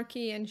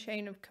hierarchy and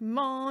chain of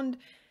command.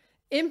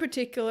 In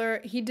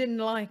particular, he didn't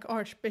like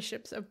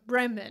archbishops of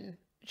Bremen,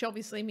 which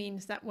obviously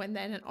means that when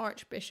then an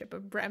Archbishop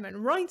of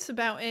Bremen writes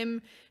about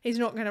him, he's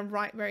not going to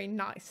write very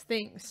nice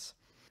things.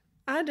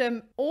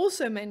 Adam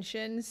also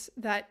mentions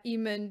that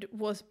Emund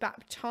was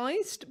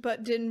baptized,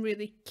 but didn't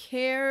really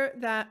care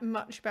that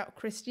much about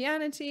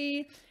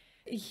Christianity.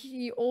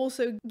 He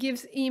also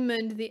gives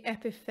Emund the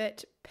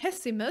epithet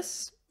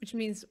Pessimus, which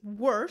means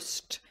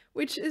worst,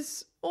 which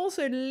is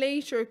also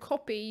later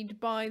copied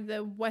by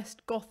the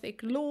West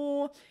Gothic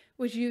law,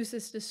 which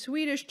uses the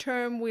Swedish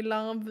term we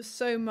love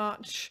so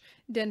much,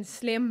 den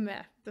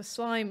slemme, the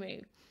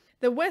slimy.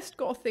 The West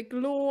Gothic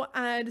law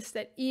adds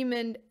that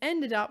Emund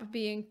ended up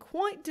being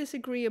quite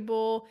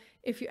disagreeable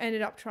if you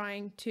ended up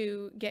trying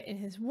to get in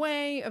his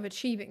way of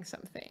achieving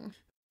something.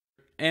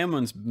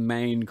 Emund's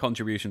main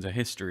contribution to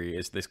history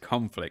is this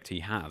conflict he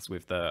has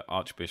with the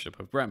Archbishop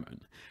of Bremen.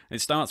 It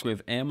starts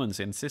with Emund's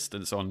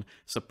insistence on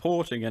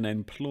supporting and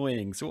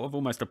employing sort of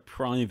almost a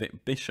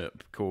private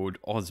bishop called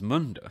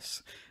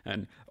Osmundus.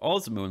 And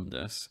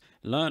Osmundus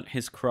learnt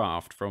his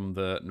craft from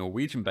the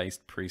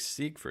Norwegian-based priest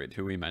Sigfrid,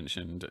 who we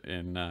mentioned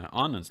in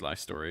Anund's life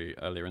story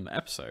earlier in the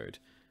episode.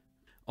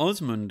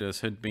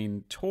 Osmundus had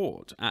been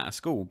taught at a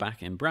school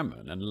back in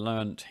Bremen and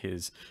learnt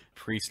his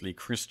priestly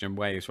Christian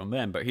ways from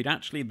them, but he'd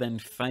actually then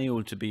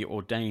failed to be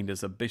ordained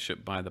as a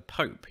bishop by the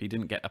Pope. He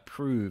didn't get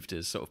approved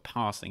as sort of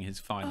passing his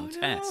final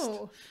test.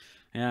 No.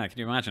 Yeah, can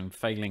you imagine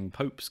failing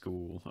Pope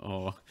school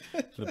or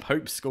the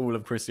Pope school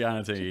of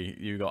Christianity?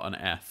 You got an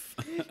F.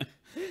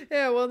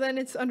 Yeah, well then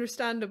it's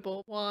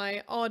understandable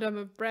why Adam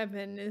of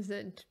Bremen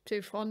isn't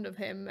too fond of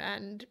him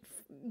and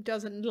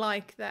doesn't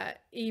like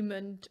that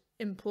Emund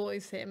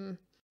employs him.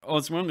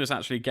 Osmundus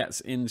actually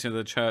gets into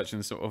the church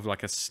in sort of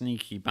like a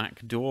sneaky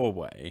back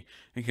doorway,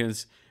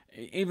 because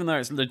even though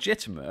it's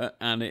legitimate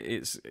and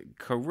it's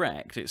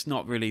correct, it's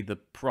not really the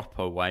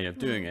proper way of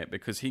doing it,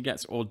 because he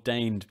gets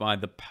ordained by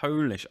the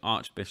Polish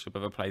archbishop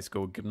of a place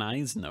called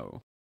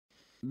Gniezno.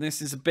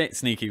 This is a bit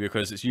sneaky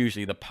because it's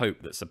usually the Pope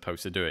that's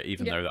supposed to do it,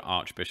 even though the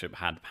Archbishop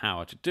had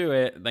power to do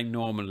it. They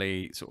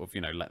normally sort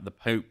of, let the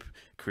Pope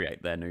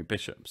create their new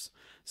bishops.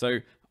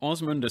 So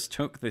Osmundus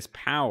took this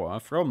power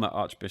from the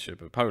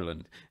Archbishop of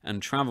Poland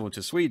and travelled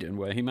to Sweden,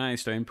 where he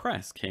managed to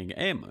impress King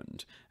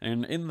Emund.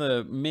 And in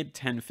the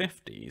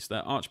mid-1050s,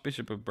 the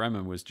Archbishop of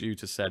Bremen was due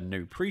to send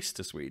new priests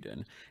to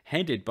Sweden,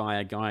 headed by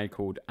a guy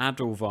called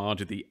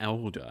Adalvard the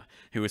Elder,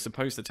 who was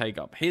supposed to take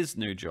up his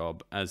new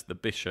job as the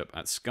bishop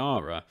at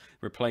Skara,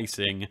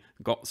 replacing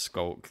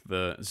Gottskolk,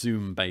 the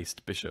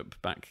Zoom-based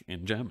bishop back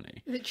in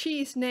Germany. The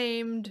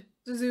cheese-named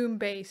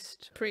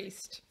Zoom-based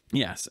priest.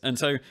 Yes, and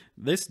so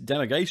this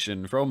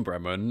delegation from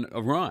Bremen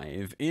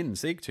arrive in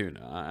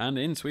Sigtuna and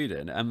in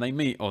Sweden, and they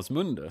meet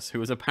Osmundus,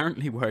 who is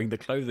apparently wearing the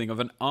clothing of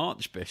an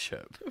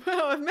archbishop.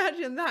 Well,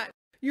 imagine that.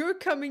 You're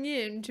coming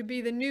in to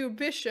be the new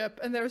bishop,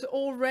 and there's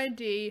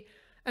already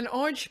an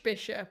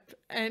archbishop,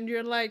 and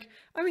you're like,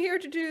 I'm here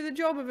to do the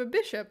job of a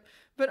bishop,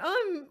 but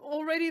I'm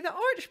already the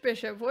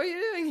archbishop. What are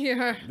you doing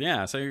here?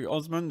 Yeah, so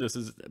Osmundus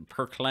has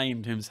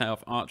proclaimed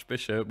himself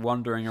archbishop,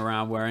 wandering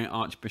around wearing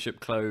archbishop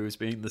clothes,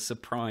 being the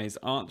surprise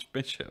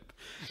archbishop.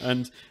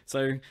 And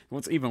so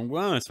what's even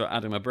worse for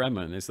Adam of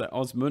Bremen is that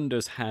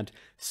Osmundus had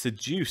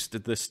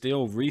seduced the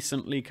still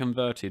recently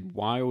converted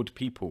wild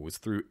peoples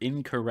through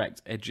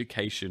incorrect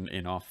education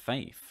in our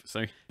faith.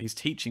 So he's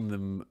teaching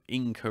them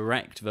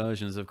incorrect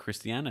versions of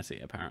Christianity,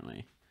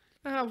 apparently.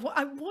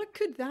 What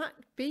could that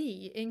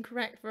be?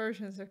 Incorrect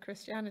versions of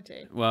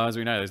Christianity? Well, as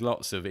we know, there's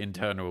lots of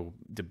internal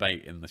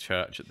debate in the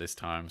church at this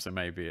time, so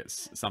maybe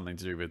it's something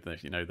to do with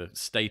the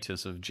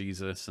status of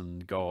Jesus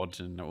and God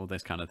and all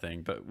this kind of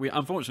thing. But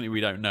unfortunately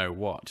we don't know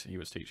what he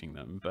was teaching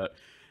them. But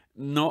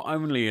not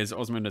only is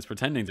Osmundus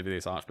pretending to be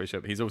this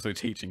archbishop, he's also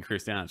teaching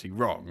Christianity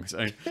wrong.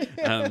 So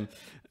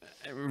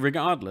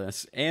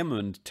regardless,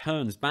 Emund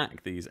turns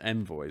back these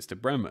envoys to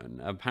Bremen,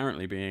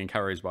 apparently being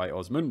encouraged by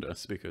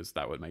Osmundus, because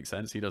that would make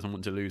sense. He doesn't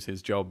want to lose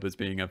his job as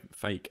being a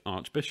fake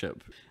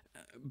archbishop.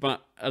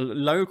 But a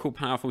local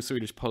powerful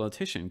Swedish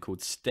politician called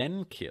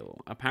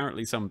Stenkil,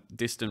 apparently some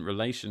distant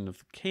relation of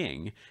the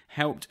king,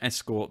 helped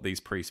escort these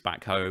priests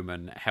back home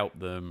and helped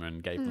them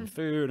and gave them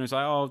food. And it's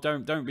like, oh,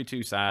 don't be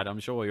too sad. I'm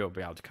sure you'll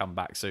be able to come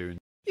back soon.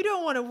 You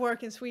don't want to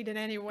work in Sweden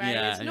anyway.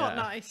 Yeah, it's not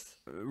nice.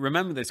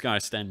 Remember this guy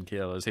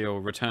Stenkil, as he'll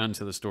return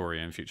to the story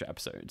in future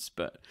episodes.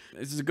 But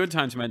this is a good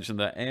time to mention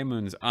that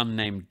Emund's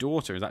unnamed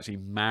daughter is actually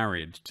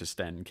married to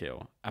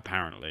Stenkil,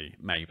 apparently,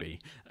 maybe,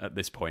 at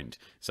this point.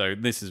 So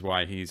this is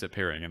why he's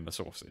appearing in the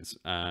sources.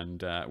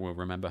 And we'll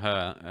remember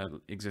her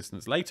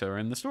existence later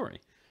in the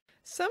story.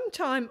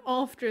 Sometime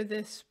after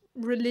this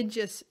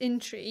religious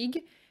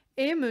intrigue,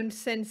 Emund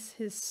sends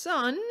his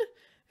son,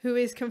 who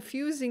is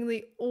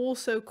confusingly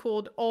also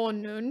called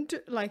Anund,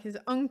 like his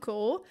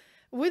uncle,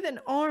 with an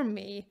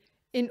army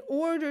in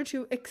order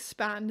to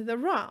expand the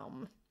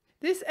realm.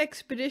 This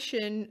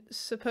expedition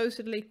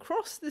supposedly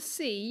crossed the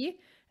sea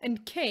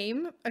and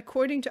came,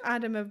 according to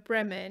Adam of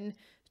Bremen,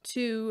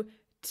 to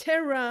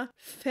Terra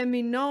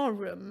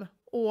Feminarum,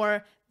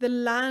 or the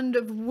land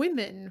of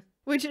women,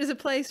 which is a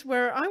place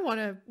where I want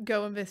to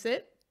go and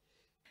visit.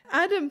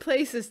 Adam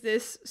places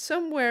this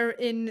somewhere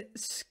in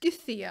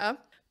Scythia,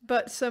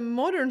 but some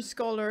modern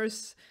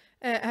scholars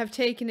have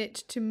taken it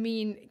to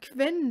mean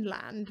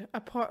Kvenland,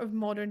 a part of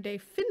modern-day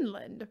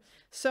Finland,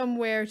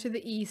 somewhere to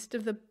the east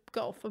of the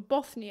Gulf of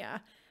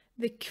Bothnia.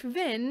 The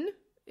Kven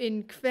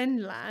in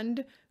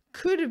Kvenland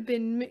could have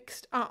been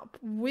mixed up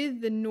with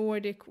the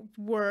Nordic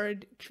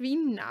word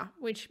kvinna,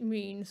 which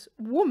means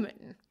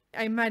woman.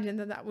 I imagine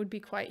that would be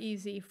quite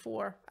easy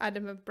for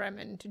Adam of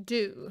Bremen to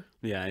do.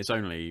 Yeah, it's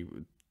only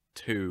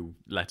 2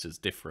 letters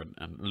different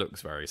and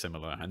looks very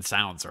similar and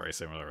sounds very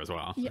similar as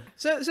well. Yeah.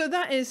 So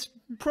that is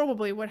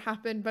probably what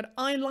happened, but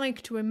I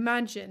like to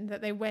imagine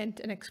that they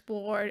went and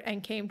explored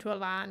and came to a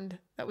land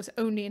that was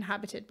only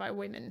inhabited by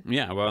women.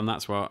 Yeah, well, and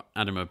that's what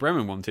Adam of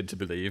Bremen wanted to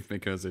believe,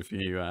 because if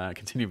you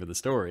continue with the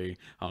story,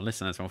 our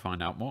listeners will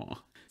find out more.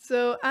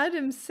 So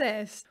Adam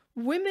says,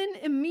 women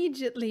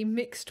immediately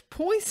mixed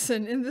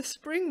poison in the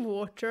spring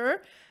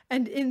water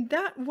and in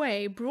that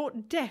way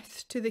brought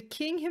death to the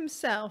king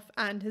himself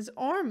and his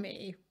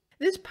army.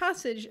 This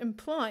passage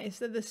implies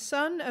that the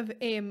son of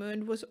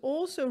Emund was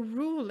also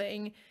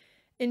ruling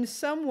in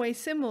some way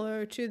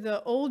similar to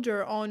the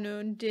older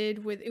Anund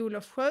did with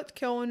Olof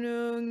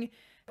Skötkonung,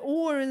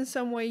 or in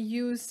some way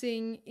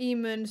using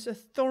Emund's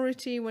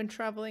authority when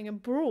traveling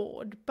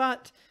abroad.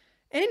 But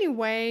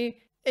anyway,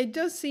 it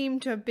does seem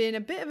to have been a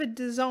bit of a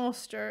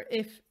disaster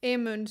if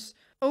Emund's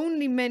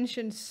only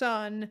mentioned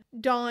son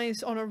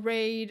dies on a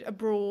raid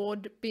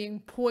abroad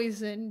being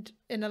poisoned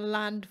in a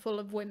land full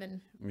of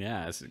women.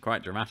 Yeah, it's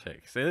quite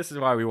dramatic. So this is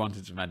why we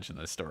wanted to mention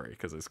this story,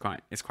 because it's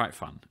quite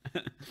fun.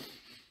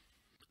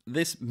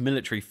 This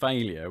military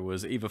failure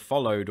was either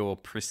followed or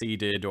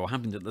preceded or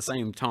happened at the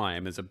same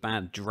time as a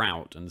bad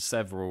drought and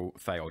several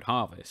failed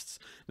harvests.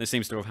 This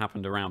seems to have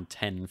happened around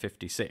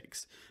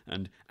 1056.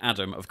 And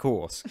Adam, of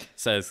course,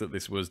 says that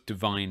this was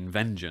divine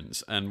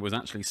vengeance and was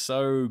actually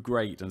so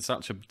great and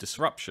such a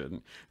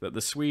disruption that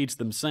the Swedes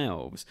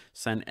themselves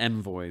sent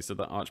envoys to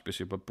the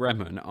Archbishop of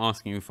Bremen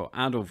asking for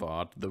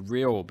Adalvard, the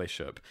real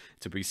bishop,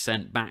 to be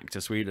sent back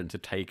to Sweden to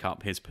take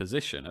up his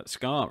position at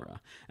Skara.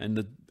 And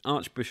the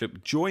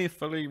Archbishop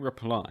joyfully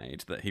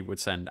replied that he would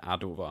send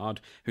Adalvard,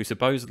 who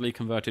supposedly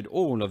converted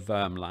all of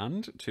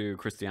Vermland to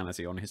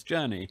Christianity on his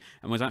journey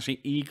and was actually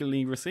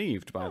eagerly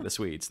received by the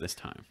Swedes this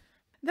time.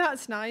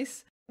 That's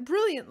nice.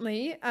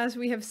 Brilliantly, as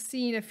we have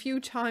seen a few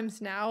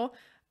times now,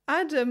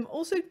 Adam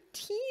also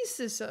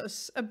teases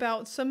us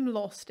about some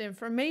lost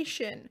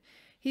information.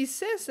 He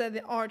says that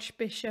the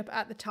Archbishop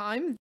at the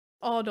time,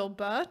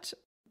 Adalbert,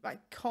 I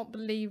can't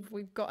believe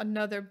we've got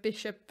another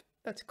bishop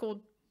that's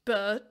called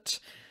Bert.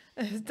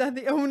 Is that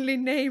the only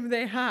name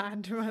they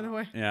had, by the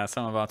way? Yeah,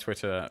 some of our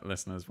Twitter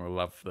listeners will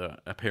love the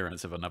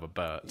appearance of another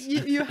Bert.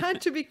 You had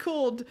to be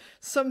called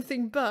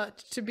something Bert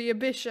to be a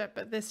bishop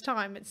at this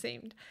time, it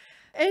seemed.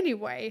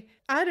 Anyway,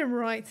 Adam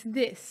writes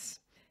this.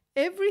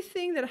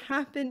 Everything that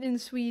happened in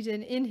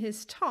Sweden in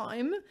his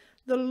time,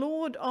 the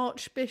Lord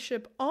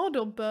Archbishop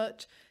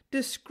Adalbert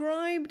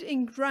described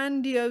in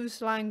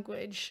grandiose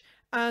language,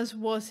 as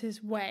was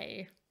his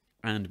way.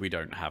 And we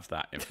don't have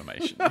that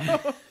information.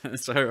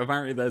 So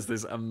apparently there's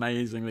this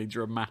amazingly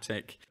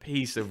dramatic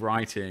piece of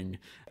writing.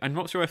 I'm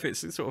not sure if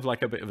it's sort of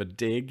like a bit of a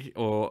dig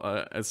or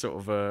a sort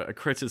of a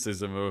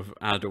criticism of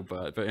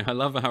Adalbert, but I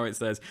love how it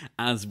says,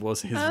 as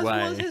was his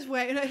way. As was his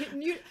way.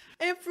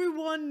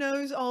 Everyone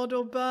knows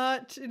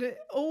Adalbert,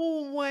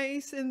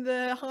 always in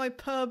the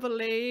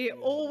hyperbole,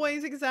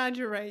 always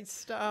exaggerates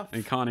stuff.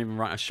 And he can't even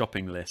write a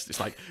shopping list. It's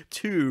like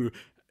 2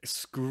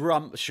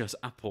 scrumptious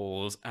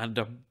apples and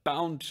a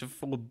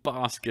bountiful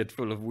basket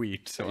full of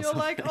wheat. Or You're something.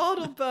 like,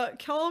 Adalbert,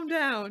 calm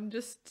down.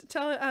 Just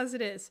tell it as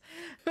it is.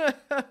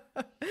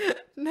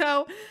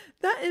 Now,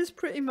 that is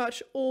pretty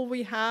much all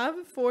we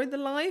have for the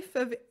life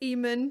of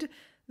Emund,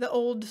 the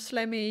old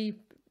slemmy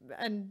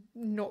and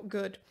not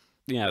good.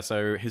 Yeah,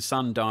 so his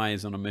son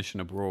dies on a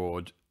mission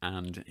abroad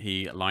and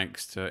he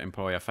likes to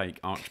employ a fake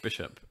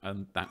archbishop,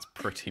 and that's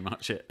pretty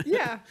much it.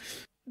 Yeah.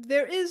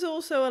 There is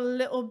also a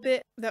little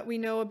bit that we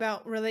know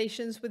about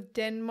relations with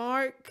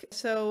Denmark,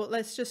 so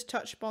let's just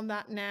touch upon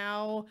that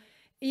now.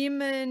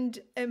 Emund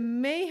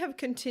may have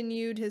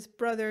continued his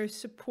brother's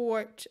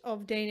support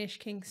of Danish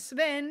King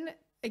Sven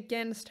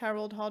against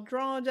Harald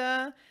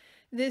Hardrada.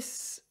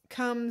 This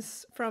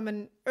comes from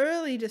an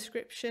early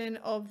description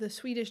of the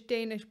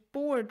Swedish-Danish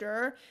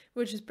border,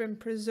 which has been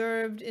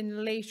preserved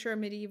in later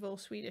medieval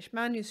Swedish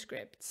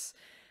manuscripts.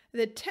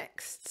 The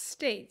text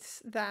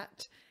states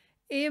that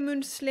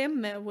Emund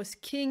Slemme was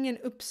king in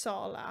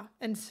Uppsala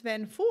and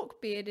Sven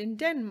Folkbeard in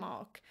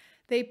Denmark.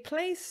 They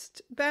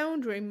placed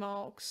boundary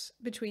marks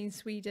between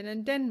Sweden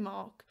and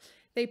Denmark.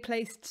 They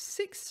placed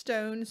 6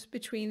 stones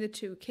between the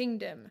 2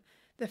 kingdoms.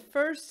 The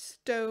first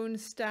stone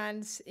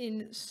stands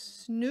in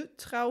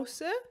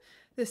Snutrause,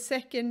 the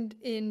second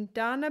in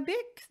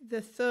Danabek,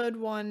 the third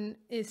one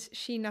is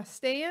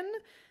Kinasten,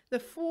 the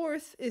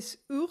fourth is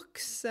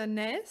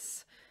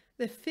Urksanes,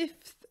 the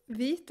fifth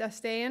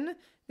Vitasten,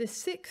 the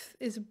 6th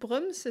is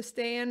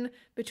Brumsesten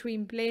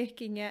between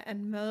Blekinge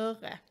and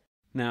Møre.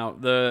 Now,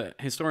 the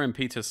historian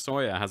Peter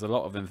Sawyer has a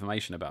lot of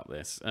information about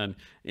this, and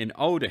in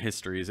older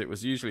histories it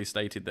was usually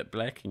stated that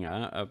Blekinge,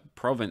 a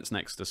province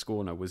next to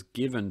Skåne, was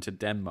given to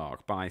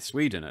Denmark by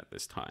Sweden at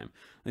this time.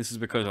 This is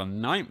because a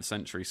 9th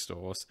century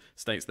source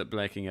states that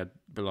Blekinge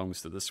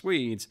belongs to the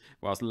Swedes,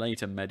 whilst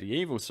later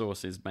medieval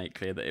sources make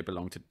clear that it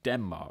belonged to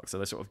Denmark, so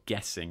they're sort of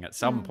guessing at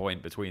some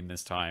point between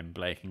this time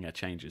Blekinge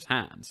changes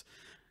hands.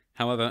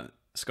 However,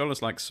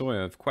 scholars like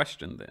Sawyer have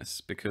questioned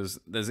this because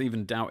there's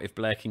even doubt if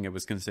Blekinge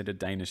was considered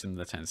Danish in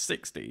the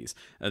 1060s,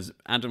 as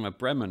Adam of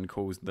Bremen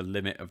calls the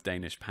limit of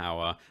Danish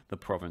power the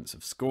province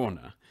of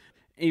Skåne.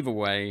 Either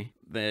way,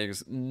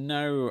 there's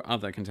no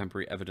other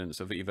contemporary evidence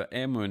of either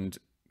Emund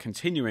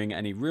continuing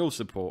any real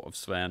support of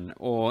Sven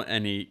or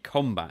any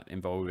combat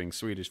involving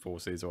Swedish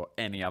forces or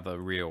any other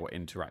real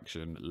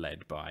interaction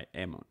led by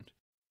Emund.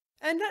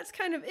 And that's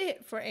kind of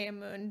it for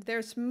Emund.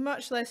 There's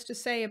much less to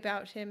say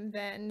about him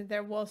than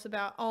there was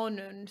about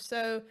Anund,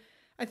 so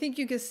I think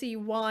you can see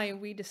why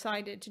we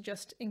decided to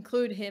just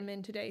include him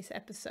in today's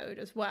episode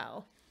as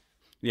well.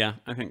 Yeah,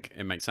 I think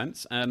it makes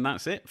sense. And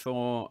that's it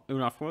for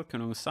Olof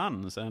Skötkonung's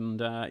sons. And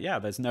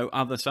there's no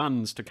other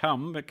sons to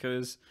come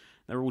because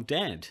they're all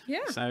dead.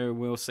 Yeah. So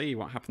we'll see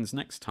what happens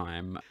next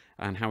time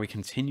and how we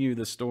continue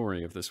the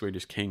story of the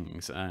Swedish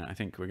kings. I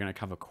think we're going to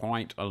cover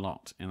quite a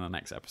lot in the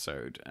next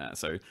episode.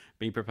 So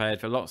be prepared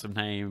for lots of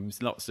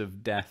names, lots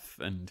of death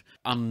and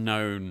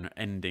unknown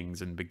endings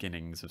and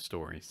beginnings of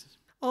stories.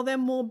 Are there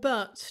more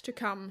Berts to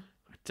come?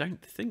 I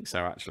don't think so,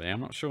 actually.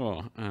 I'm not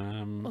sure.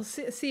 We'll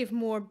see if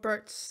more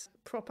Berts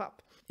prop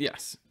up.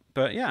 Yes.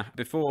 But yeah,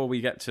 before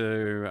we get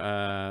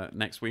to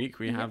next week,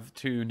 we have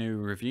 2 new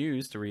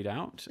reviews to read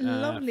out.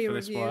 Lovely for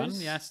this reviews.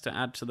 one. Yes, to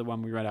add to the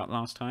one we read out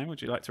last time.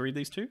 Would you like to read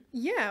these 2?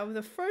 Yeah,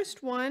 the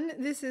first one,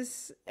 this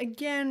is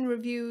again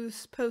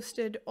reviews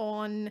posted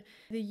on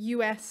the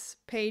US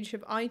page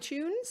of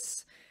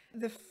iTunes.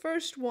 The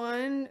first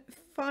one,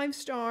 5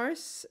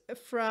 stars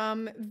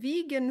from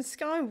Vegan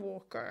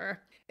Skywalker,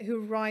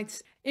 who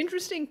writes,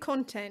 interesting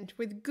content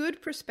with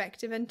good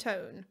perspective and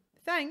tone.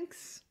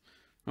 Thanks.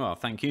 Well,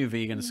 thank you,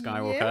 Vegan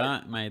Skywalker.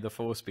 Yeah. May the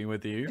force be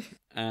with you.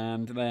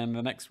 And then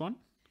the next one.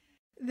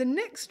 The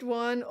next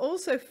one,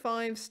 also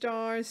 5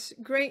 stars,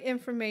 great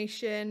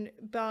information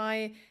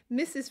by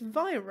Mrs.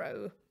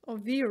 Viro, or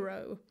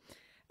Viro.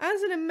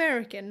 As an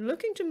American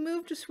looking to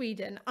move to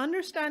Sweden,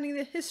 understanding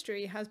the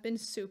history has been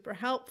super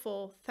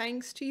helpful.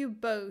 Thanks to you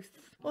both.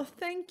 Well,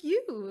 thank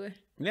you.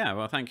 Yeah,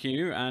 well, thank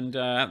you. And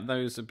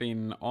those have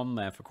been on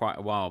there for quite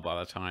a while by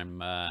the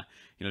time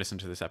you listen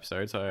to this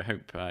episode. So I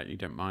hope you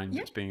don't mind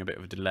it's being a bit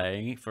of a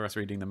delay for us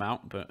reading them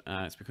out. But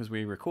it's because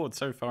we record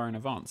so far in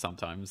advance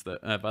sometimes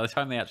that by the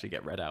time they actually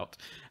get read out,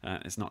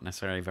 it's not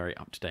necessarily very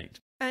up to date.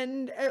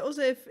 And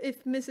also,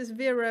 if Mrs.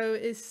 Vero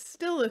is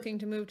still looking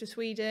to move to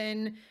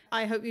Sweden,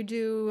 I hope you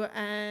do.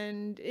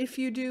 And if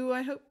you do,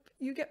 I hope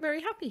you get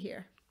very happy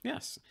here.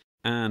 Yes.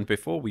 And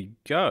before we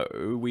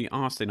go, we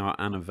asked in our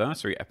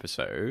anniversary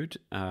episode,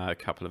 a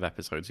couple of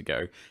episodes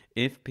ago,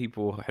 if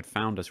people had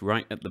found us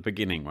right at the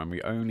beginning when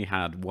we only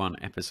had 1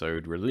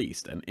 episode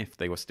released and if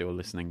they were still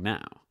listening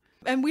now.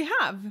 And we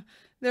have.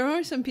 There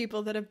are some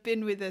people that have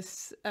been with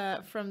us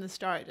from the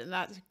start, and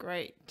that's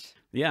great.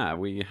 Yeah,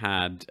 we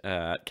had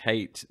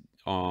Kate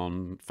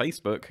on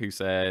Facebook who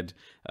said,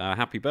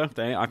 happy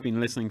birthday, I've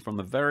been listening from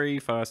the very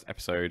first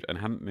episode and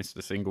haven't missed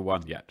a single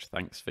one yet.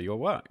 Thanks for your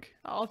work.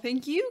 Oh,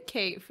 thank you,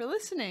 Kate, for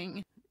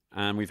listening.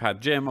 And we've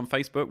had Jim on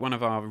Facebook, one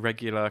of our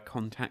regular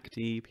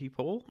contactee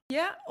people.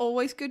 Yeah,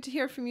 always good to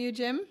hear from you,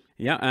 Jim.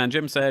 Yeah, and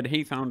Jim said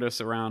he found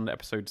us around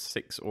episode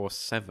 6 or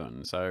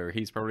 7. So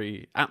he's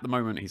probably, at the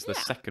moment, he's the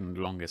second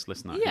longest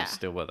listener who's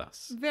still with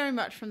us. Very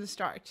much from the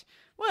start.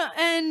 Well,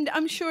 and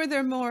I'm sure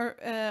there are more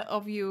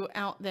of you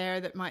out there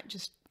that might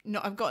just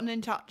not have gotten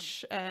in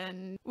touch.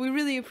 And we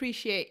really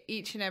appreciate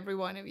each and every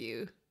one of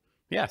you.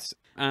 Yes,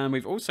 and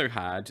we've also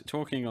had,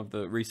 talking of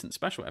the recent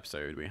special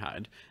episode we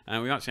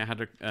actually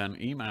had an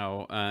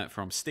email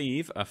from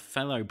Steve, a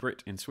fellow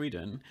Brit in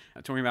Sweden,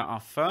 talking about our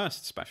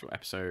first special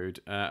episode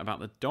about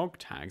the dog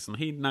tags, and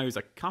he knows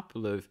a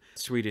couple of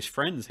Swedish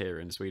friends here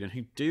in Sweden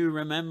who do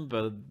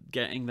remember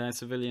getting their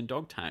civilian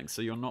dog tags,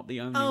 so you're not the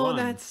only one. Oh,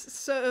 that's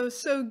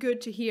so good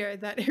to hear.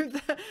 That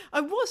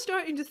I was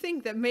starting to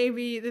think that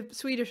maybe the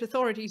Swedish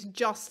authorities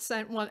just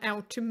sent one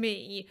out to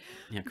me.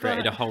 Yeah,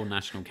 created a whole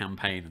national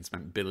campaign and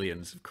spent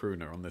billions of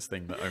kroner on this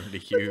thing that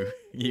only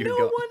you no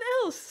got. one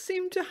else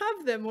seemed to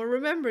have them or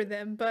remember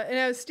them, but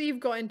Steve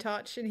got in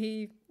touch, and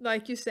he,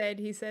 like you said,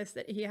 he says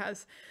that he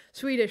has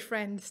Swedish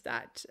friends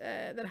that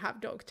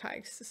have dog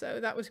tags, so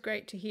that was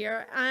great to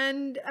hear.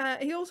 And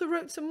he also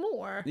wrote some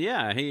more.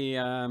 Yeah, he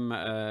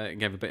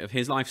gave a bit of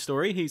his life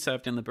story. He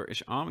served in the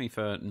British Army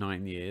for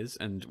 9 years,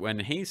 and when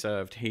he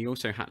served, he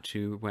also had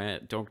to wear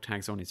dog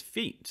tags on his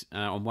feet,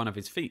 on one of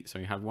his feet. So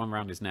he had one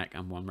round his neck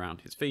and one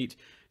round his feet,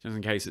 just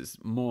in case it's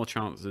more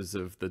chances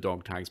of the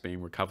dog tags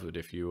being recovered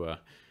if you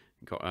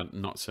got a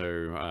not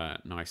so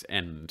nice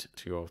end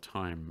to your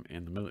time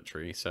in the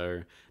military.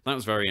 So that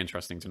was very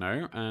interesting to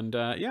know. And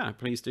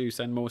please do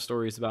send more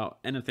stories about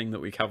anything that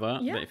we cover.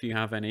 Yeah. If you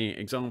have any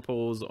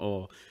examples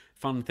or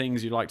fun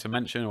things you'd like to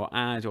mention or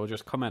add or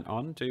just comment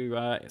on, do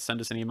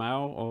send us an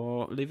email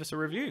or leave us a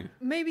review.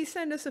 Maybe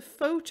send us a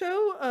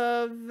photo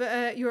of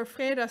your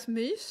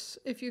fredagsmys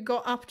if you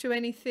got up to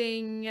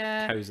anything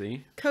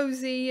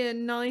cozy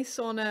and nice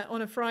on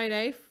a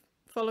Friday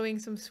following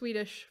some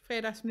Swedish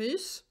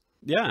fredagsmys.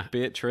 Yeah,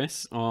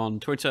 Beatrice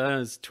on Twitter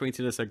has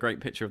tweeted us a great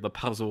picture of the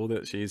puzzle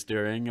that she's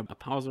doing, a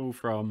puzzle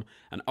from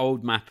an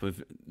old map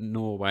of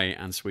Norway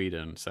and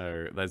Sweden.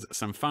 So there's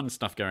some fun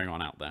stuff going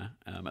on out there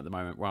at the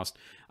moment, whilst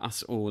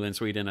us all in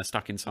Sweden are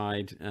stuck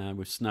inside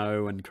with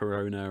snow and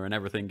corona and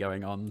everything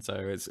going on. So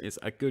it's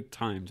a good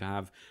time to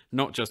have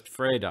not just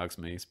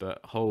fredagsmys, but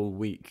whole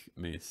week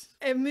mys.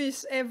 A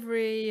mys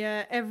every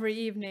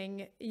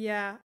evening,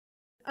 yeah.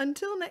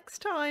 Until next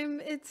time,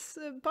 it's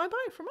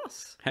bye-bye from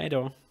us. Hej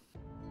då!